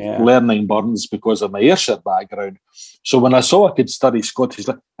learning Burns because of my Ayrshire background. So when I saw I could study Scottish,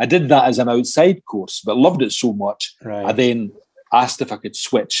 I did that as an outside course, but loved it so much. Right. I then asked if I could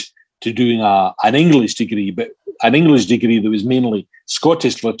switch to doing an English degree, but an English degree that was mainly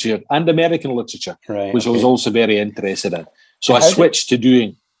Scottish literature and American literature, which I was also very interested in. So I switched to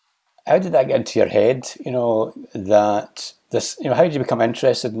doing. How did that get into your head? That this. How did you become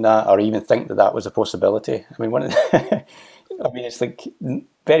interested in that, or even think that was a possibility? I mean, it's like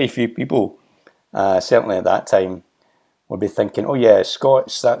very few people, certainly at that time, would be thinking, "Oh yeah,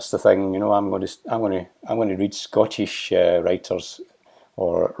 Scots. That's the thing." I'm going to read Scottish writers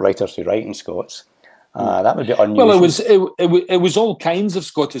or writers who write in Scots. That would be unusual. Well, it was all kinds of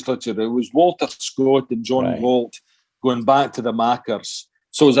Scottish literature. It was Walter Scott and John Galt, going back to the Makars.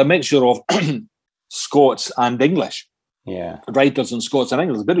 So it was a mixture of Scots and English. Yeah. Writers in Scots and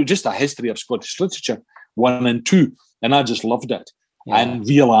English. But it was just a history of Scottish literature, 1 and 2. And I just loved it and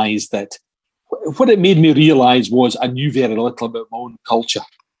realised that what it made me realise was I knew very little about my own culture.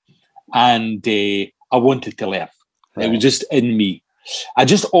 And I wanted to learn. Right. It was just in me. I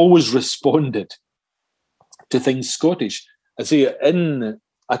just always responded to things Scottish.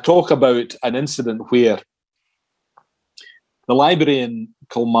 I talk about an incident where the library in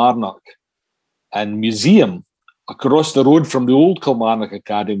Kilmarnock and museum across the road from the old Kilmarnock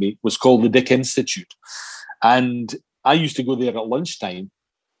Academy was called the Dick Institute. And I used to go there at lunchtime,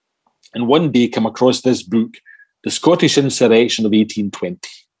 and one day came across this book, The Scottish Insurrection of 1820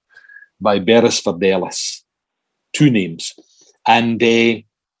 by Beresford Ellis. 2 names. And I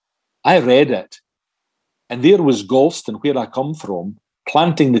read it. And there was Galston, where I come from,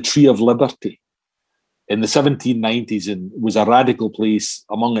 planting the Tree of Liberty in the 1790s, and was a radical place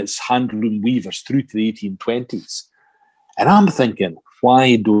among its handloom weavers through to the 1820s. And I'm thinking,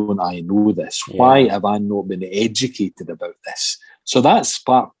 why don't I know this? Yeah. Why have I not been educated about this? So that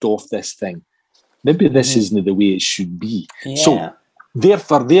sparked off this thing. Maybe this isn't the way it should be. Yeah. So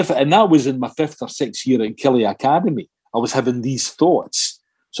therefore, and that was in my 5th or 6th year at Killie Academy. I was having these thoughts.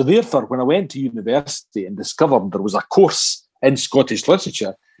 So therefore, when I went to university and discovered there was a course in Scottish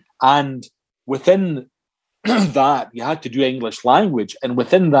literature, and within that you had to do English language, and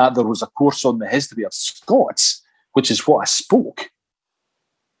within that there was a course on the history of Scots, which is what I spoke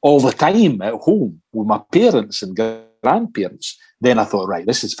all the time at home with my parents and grandparents, then I thought, right,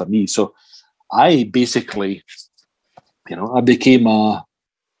 this is for me. So I basically, I became a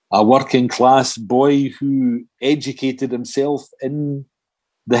working class boy who educated himself in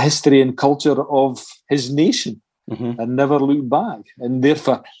the history and culture of his nation and never looked back. And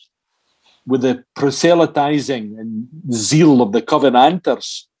therefore, with the proselytizing and zeal of the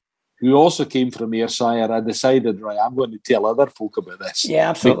Covenanters, who also came from Ayrshire, I decided, right, I'm going to tell other folk about this. Yeah,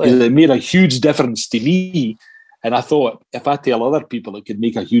 absolutely. Because it made a huge difference to me. And I thought, if I tell other people, it could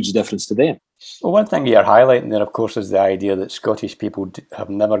make a huge difference to them. Well, one thing you're highlighting there, of course, is the idea that Scottish people have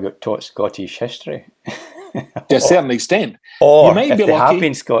never got taught Scottish history. To a certain extent. Or you might if be they lucky, have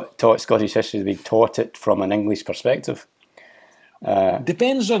been taught Scottish history, they've been taught it from an English perspective.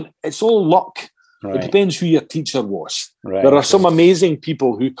 Depends on, it's all luck. Right. It depends who your teacher was. Right, there are some amazing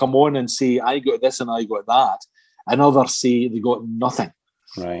people who come on and say, I got this and I got that. And others say they got nothing.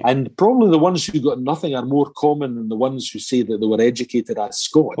 Right. And probably the ones who got nothing are more common than the ones who say that they were educated as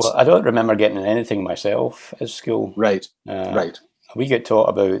Scots. Well, I don't remember getting anything myself at school. Right. We get taught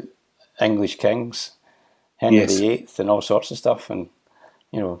about English kings, Henry VIII and all sorts of stuff, and,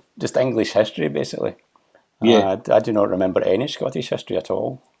 just English history, basically. Yeah. I do not remember any Scottish history at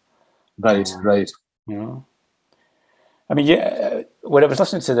all. Right. I mean, when I was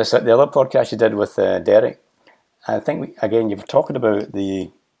listening to the other podcast you did with Derek, I think, again, you were talking about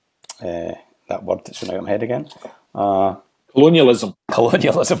that word that's going out of my head again. Colonialism.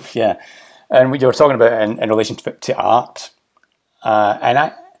 Colonialism, yeah. And you were talking about in relation to art.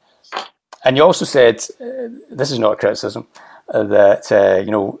 And you also said, this is not a criticism, that,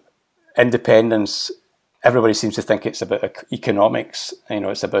 independence, everybody seems to think it's about economics.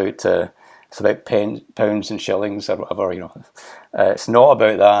 It's about pounds and shillings or whatever. It's not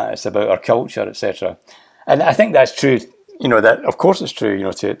about that. It's about our culture, etc. And I think that's true. That of course it's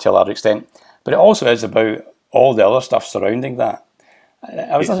true. To a large extent, but it also is about all the other stuff surrounding that.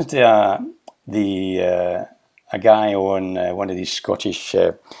 I was listening to a guy on one of these Scottish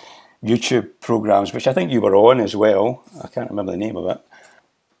YouTube programs, which I think you were on as well. I can't remember the name of it.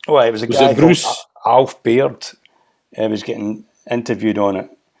 Well, it was a guy called Alf Baird. He was getting interviewed on it.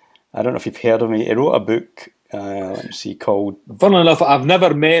 I don't know if you've heard of me. He wrote a book, let me see, called... Funnily enough, I've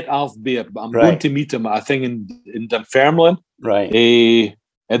never met Alf Baird, but I'm going to meet him, I think, in Dunfermline. Right.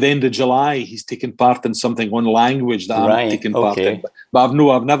 At the end of July, he's taking part in something on language that I'm taking part in. But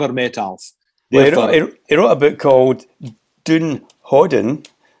I've never met Alf. Well, he wrote a book called Dún Hodden,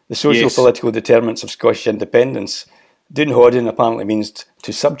 The Social-Political Determinants of Scottish Independence. Dún Hodden apparently means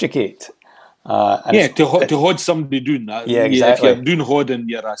to subjugate. To hold somebody doing that. Yeah, exactly. If you're doing holding,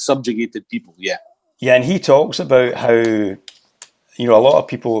 you're a subjugated people. Yeah. Yeah, and he talks about how, a lot of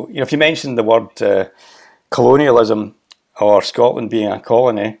people, if you mention the word colonialism or Scotland being a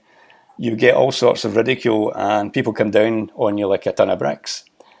colony, you get all sorts of ridicule and people come down on you like a ton of bricks.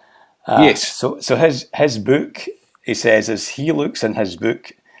 Yes. So his book, he says, as he looks in his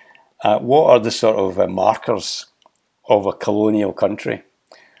book, what are the sort of markers of a colonial country?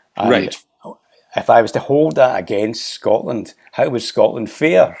 And right. If I was to hold that against Scotland, how would Scotland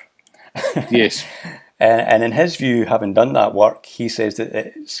fare? Yes. And in his view, having done that work, he says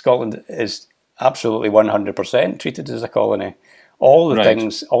that Scotland is absolutely 100% treated as a colony. All the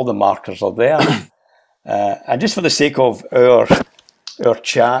things, all the markers are there. And just for the sake of our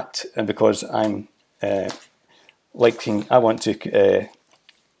chat, and because I'm I want to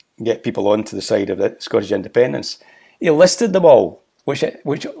get people onto the side of the Scottish independence, he listed them all, which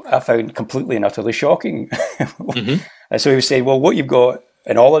I found completely and utterly shocking. Mm-hmm. And so he was saying, well, what you've got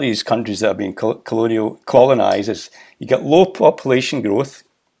in all of these countries that have been colonised is you get low population growth,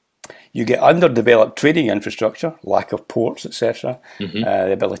 you get underdeveloped trading infrastructure, lack of ports, etc.,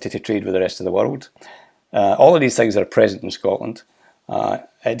 the ability to trade with the rest of the world. All of these things are present in Scotland.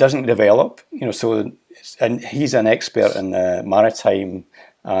 It doesn't develop, and he's an expert in maritime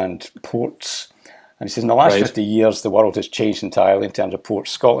and ports. And he says, in the last 50 years, the world has changed entirely in terms of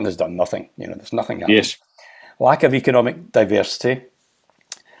ports. Scotland has done nothing. There's nothing happening. Yes. Lack of economic diversity.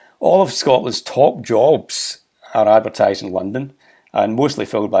 All of Scotland's top jobs are advertised in London and mostly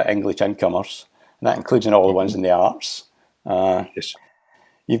filled by English incomers. And that includes all the ones in the arts. Yes.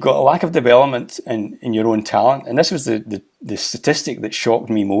 You've got a lack of development in your own talent. And this was the statistic that shocked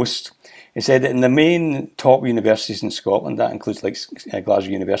me most. He said that in the main top universities in Scotland, that includes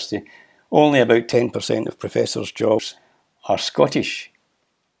Glasgow University, only about 10% of professors' jobs are Scottish,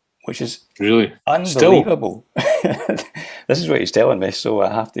 which is really unbelievable. This is what he's telling me, so I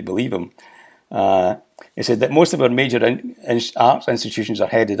have to believe him. He said that most of our major arts institutions are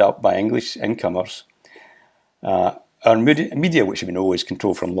headed up by English incomers. Our media, which we know is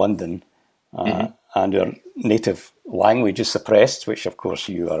controlled from London, and our native language is suppressed, which of course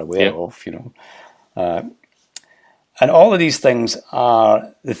you are aware of, and all of these things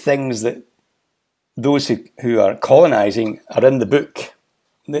are the things that those who are colonising are in the book.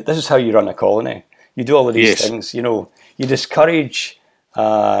 This is how you run a colony. You do all of these things, you discourage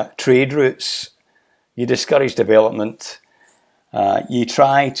trade routes, you discourage development, you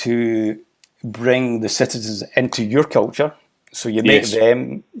try to bring the citizens into your culture. So you make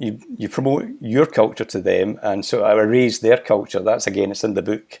them, you promote your culture to them, and so erase their culture. That's, again, it's in the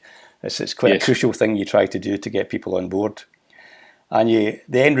book. It's quite a crucial thing you try to do to get people on board. And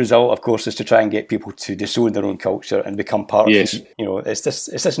the end result, of course, is to try and get people to disown their own culture and become part of it. It's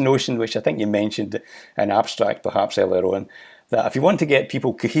this notion, which I think you mentioned in abstract perhaps earlier on, that if you want to get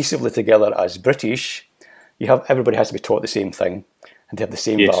people cohesively together as British, everybody has to be taught the same thing and to have the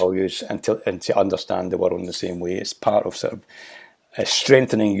same values and to understand the world in the same way. It's part of sort of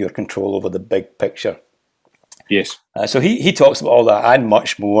strengthening your control over the big picture. Yes. So he talks about all that and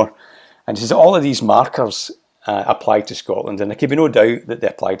much more. And he says all of these markers apply to Scotland, and there can be no doubt that they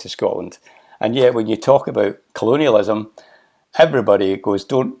apply to Scotland. And yet when you talk about colonialism, everybody goes,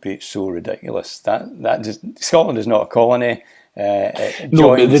 don't be so ridiculous. Scotland is not a colony.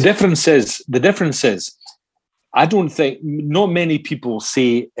 No, but the difference is, I don't think, not many people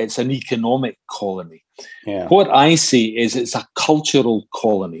say it's an economic colony. Yeah. What I say is it's a cultural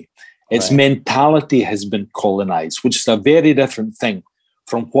colony. Its mentality has been colonized, which is a very different thing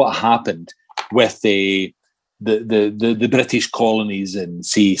from what happened with the British colonies in,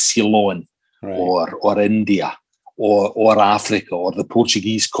 say, Ceylon or India or Africa, or the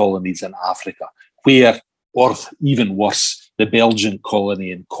Portuguese colonies in Africa, or even worse, the Belgian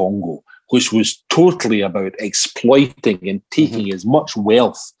colony in Congo, which was totally about exploiting and taking as much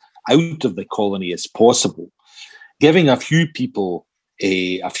wealth out of the colony as possible, giving a few people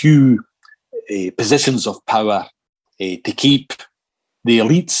a few positions of power to keep the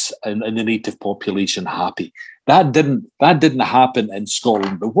elites and the native population happy. That didn't happen in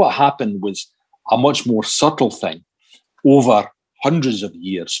Scotland, but what happened was a much more subtle thing over hundreds of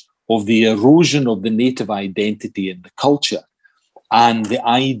years of the erosion of the native identity and the culture, and the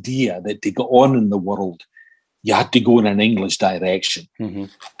idea that to go on in the world, you had to go in an English direction.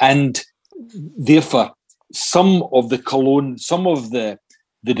 And therefore, some of the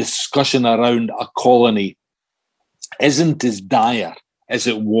discussion around a colony isn't as dire as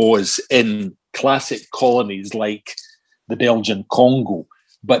it was in classic colonies like the Belgian Congo,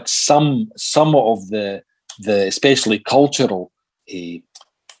 but some of the especially cultural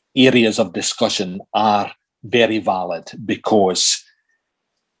areas of discussion are very valid, because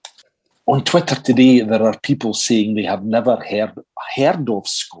on Twitter today there are people saying they have never heard of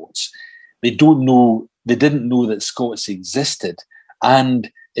Scots. They didn't know that Scots existed,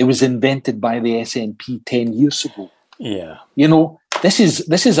 and it was invented by the SNP 10 years ago. Yeah. This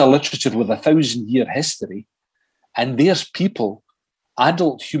is a literature with 1,000-year history, and there's people,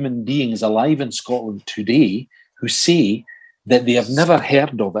 adult human beings alive in Scotland today, who say that they have never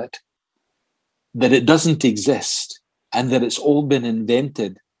heard of it, that it doesn't exist, and that it's all been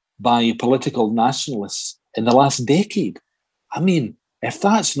invented by political nationalists in the last decade. I mean, if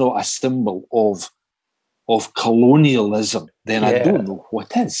that's not a symbol of colonialism, then I don't know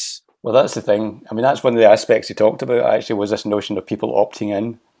what is. Well, that's the thing. I mean, that's one of the aspects he talked about, actually, was this notion of people opting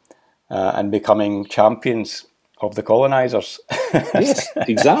in and becoming champions of the colonisers. Yes,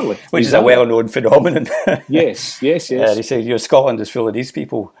 exactly. Which is a well-known phenomenon. Yes. He said, Scotland is full of these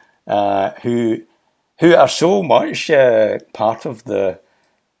people who are so much part of that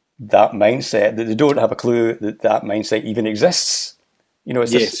mindset that they don't have a clue that mindset even exists.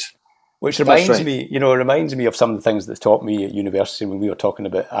 Which reminds me of some of the things that taught me at university when we were talking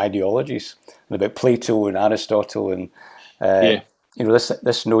about ideologies and about Plato and Aristotle and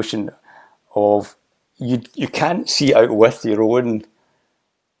this notion of you can't see out with your own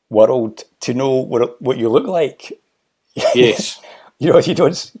world to know what you look like. Yes. You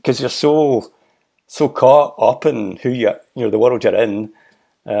don't, because you're so caught up in who the world you're in,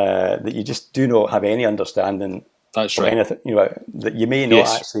 that you just do not have any understanding. That's of right. anything, that you may not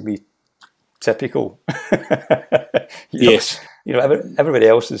actually be typical. Yes. Everybody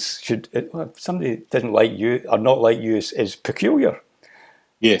else if somebody doesn't like you or not like you is peculiar.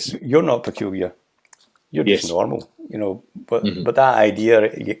 Yes. You're not peculiar. You're just normal, but that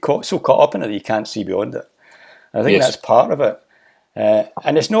idea, you get so caught up in it that you can't see beyond it. And I think that's part of it.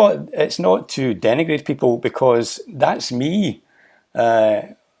 And it's not to denigrate people, because that's me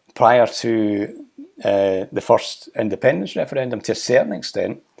prior to the first independence referendum to a certain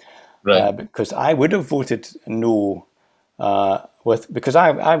extent. Right. Because I would have voted no. Because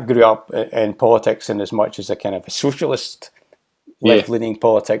I grew up in politics in as much as a kind of a socialist, left-leaning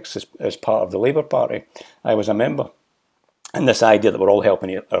politics as part of the Labour Party. I was a member. And this idea that we're all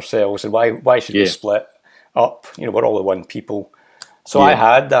helping ourselves, and why should we split up? We're all the one people. So I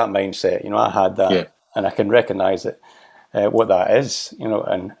had that mindset, I had that, and I can recognise it, what that is,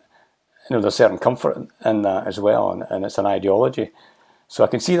 and there's a certain comfort in that as well, and it's an ideology. So I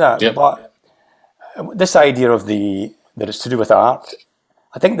can see that. Yep. But this idea of that it's to do with art,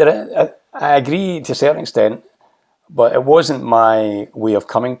 I think that I agree to a certain extent, but it wasn't my way of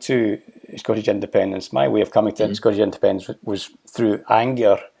coming to Scottish independence. My way of coming to Scottish independence was through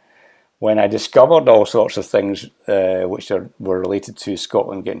anger when I discovered all sorts of things which were related to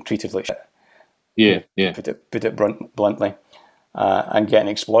Scotland getting treated like shit. Put it bluntly, and getting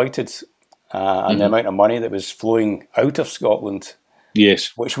exploited, and the amount of money that was flowing out of Scotland,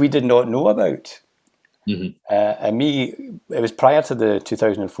 which we did not know about. And it was prior to the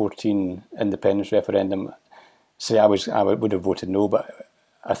 2014 independence referendum. So I would have voted no, but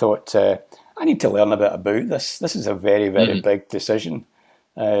I thought I need to learn a bit about this. This is a very, very big decision.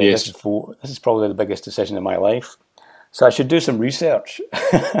 This is probably the biggest decision in my life. So I should do some research.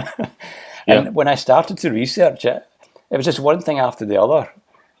 And when I started to research it, it was just one thing after the other.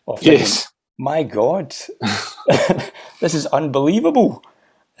 Of thinking, my God, this is unbelievable.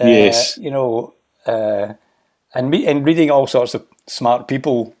 And reading all sorts of smart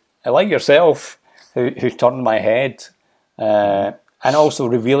people like yourself who turned my head, and also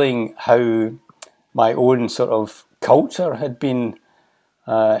revealing how my own sort of culture had been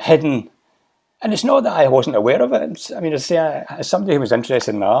hidden. And it's not that I wasn't aware of it. I mean, as somebody who was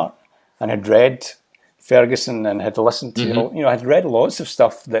interested in art and had read Ferguson and had listened to, had read lots of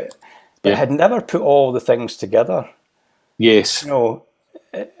stuff but had never put all the things together. Yes.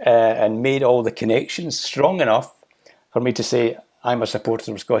 And made all the connections strong enough for me to say, I'm a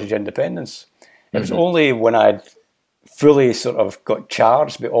supporter of Scottish independence. It was only when I'd fully sort of got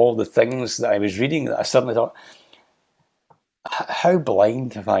charged by all the things that I was reading that I suddenly thought, how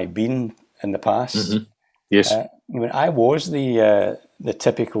blind have I been in the past? Yes. I was the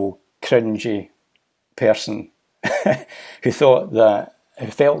typical cringy person who felt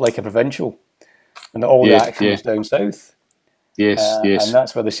like a provincial, and that all the action was down south. Yes. And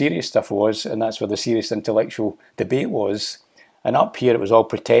that's where the serious stuff was, and that's where the serious intellectual debate was. And up here, it was all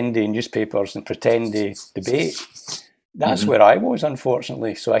pretendy newspapers and pretendy debate. That's where I was,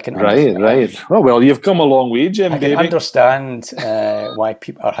 unfortunately. So I can understand. Right. Oh well, you've come a long way, Jim. I can understand why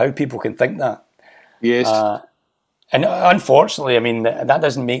people or how people can think that. Yes. And unfortunately, I mean, that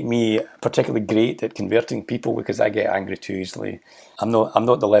doesn't make me particularly great at converting people because I get angry too easily. I'm not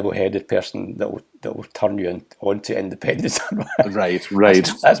the level-headed person that will turn you onto independence. Right.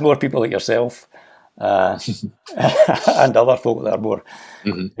 That's more people like yourself and other folk that are more,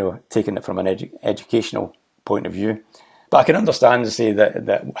 taking it from an educational point of view. But I can understand to say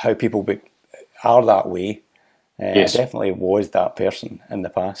that how people are that way. I definitely was that person in the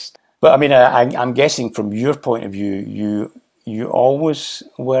past. But I mean, I'm guessing from your point of view, you always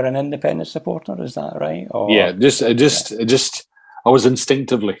were an independent supporter. Is that right? I was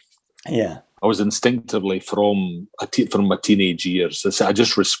instinctively. Yeah. I was instinctively from my teenage years. I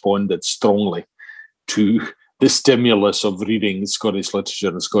just responded strongly to the stimulus of reading Scottish literature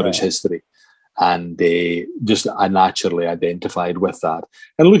and Scottish history, and I naturally identified with that.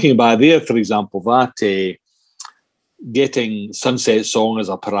 And looking back there, for example, that. Getting Sunset Song as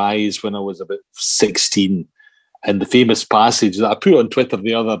a prize when I was about 16, and the famous passage that I put on Twitter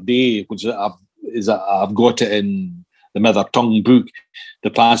the other day, which I've got it in the Mother Tongue book, the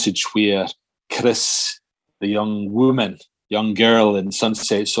passage where Chris, the young girl in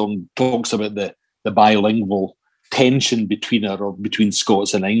Sunset Song, talks about the bilingual tension between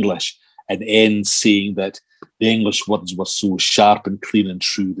Scots and English, and ends saying that the English words were so sharp and clean and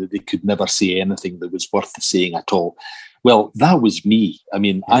true that they could never say anything that was worth saying at all. Well, that was me. I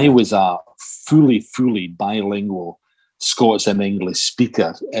mean, I was a fully bilingual Scots and English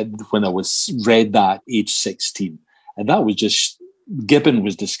speaker when I read that age 16. And that was just, Gibbon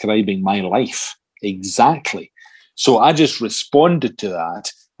was describing my life exactly. So I just responded to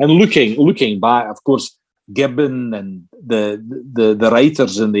that. And looking back, of course, Gibbon and the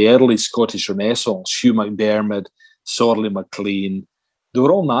writers in the early Scottish Renaissance, Hugh MacDiarmid, Sorley MacLean, they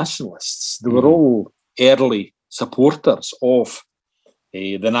were all nationalists. They were all early supporters of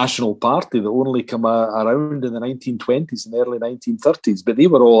the National Party that only came around in the 1920s and early 1930s. But they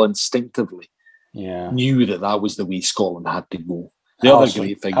were all instinctively knew that was the way Scotland had to go. The other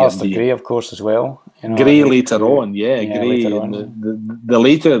great figure. Alistair Gray, of course, as well. Gray later on, Gray later in on. the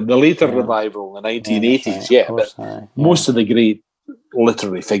later revival in the 1980s, right. Most of the great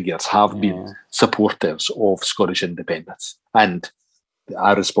literary figures have been supporters of Scottish independence, and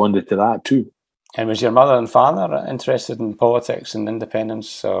I responded to that too. And was your mother and father interested in politics and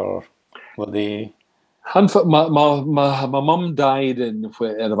independence, or were they? My mum died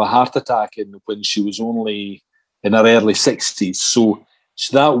of a heart attack when she was only in her early 60s. So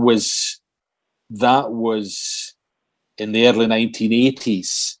that was in the early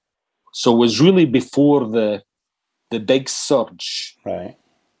 1980s. So it was really before the big surge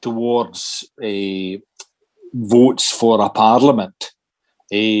towards votes for a parliament.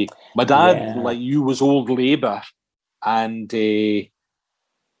 My dad, like you, was old Labour, and I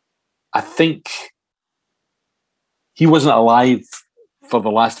think he wasn't alive for the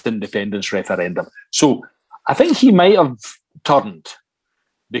last independence referendum. So I think he might have turned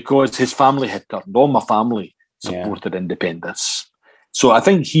because his family had turned. All my family supported independence. So I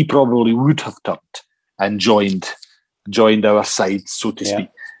think he probably would have turned and joined our side, so to speak.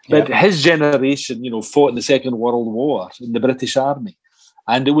 But his generation, fought in the Second World War in the British Army.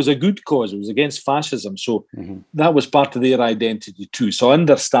 And it was a good cause. It was against fascism. So that was part of their identity too. So I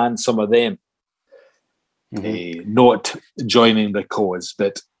understand some of them not joining the cause.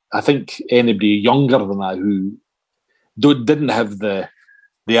 But I think anybody younger than that who didn't have the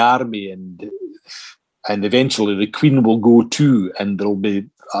army and eventually the Queen will go too, and there'll be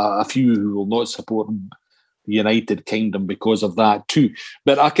a few who will not support the United Kingdom because of that too.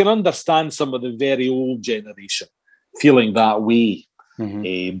 But I can understand some of the very old generation feeling that way.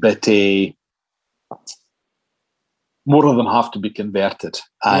 But more of them have to be converted,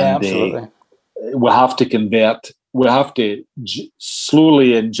 and absolutely. We have to convert. We have to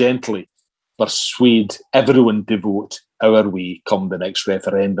slowly and gently persuade everyone to vote our way come the next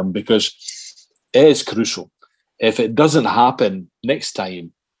referendum, because it is crucial. If it doesn't happen next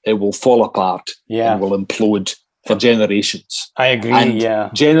time, it will fall apart and will implode for generations. I agree.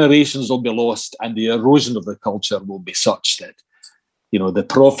 And generations will be lost, and the erosion of the culture will be such that the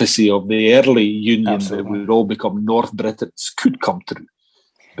prophecy of the early union that we would all become North Britons could come true.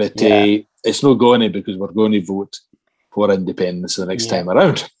 But it's not going to, because we're going to vote for independence the next time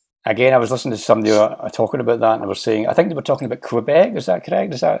around. Again, I was listening to somebody talking about that, and they were saying, I think they were talking about Quebec. Is that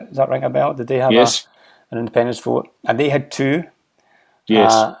correct? Does that ring a bell? Did they have an independence vote? And they had two.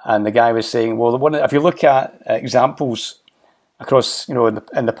 Yes. And the guy was saying, well, if you look at examples across,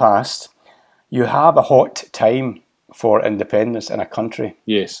 in the past, you have a hot time for independence in a country.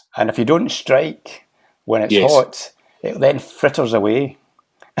 Yes. And if you don't strike when it's hot, it then fritters away.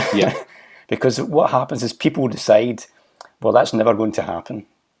 Yeah. Because what happens is people decide, well, that's never going to happen.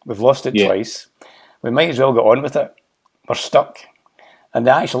 We've lost it twice. We might as well get on with it. We're stuck. And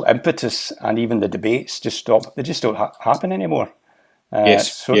the actual impetus and even the debates just stop. They just don't happen anymore.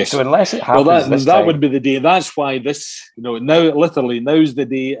 So unless it happens, that would be the day. That's why this, now literally now's the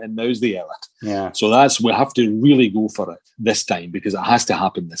day and now's the hour. Yeah. So we have to really go for it this time, because it has to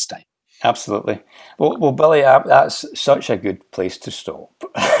happen this time. Absolutely. Well, Billy, that's such a good place to stop.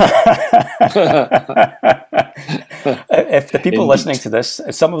 If the people listening to this,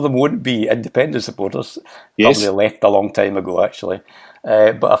 some of them won't be independent supporters, probably left a long time ago, actually.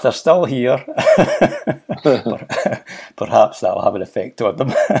 But if they're still here, perhaps that'll have an effect on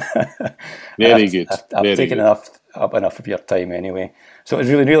them. Very good. I've taken up enough of your time anyway. So it was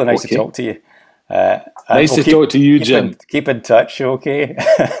really, really nice to talk to you. Nice to talk to you, Jim. Keep in touch, okay?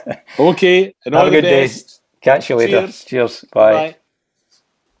 Okay, and have all a good the best. day. Catch you later. Cheers. Bye.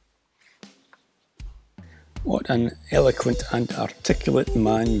 What an eloquent and articulate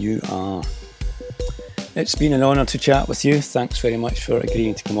man you are. It's been an honour to chat with you. Thanks very much for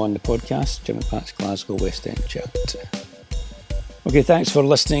agreeing to come on the podcast, Jim and Pat's Glasgow West End Chat. Okay, thanks for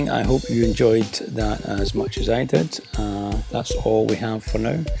listening. I hope you enjoyed that as much as I did. That's all we have for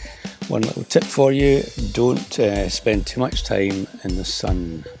now. One little tip for you, don't spend too much time in the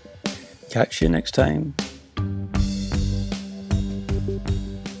sun. Catch you next time.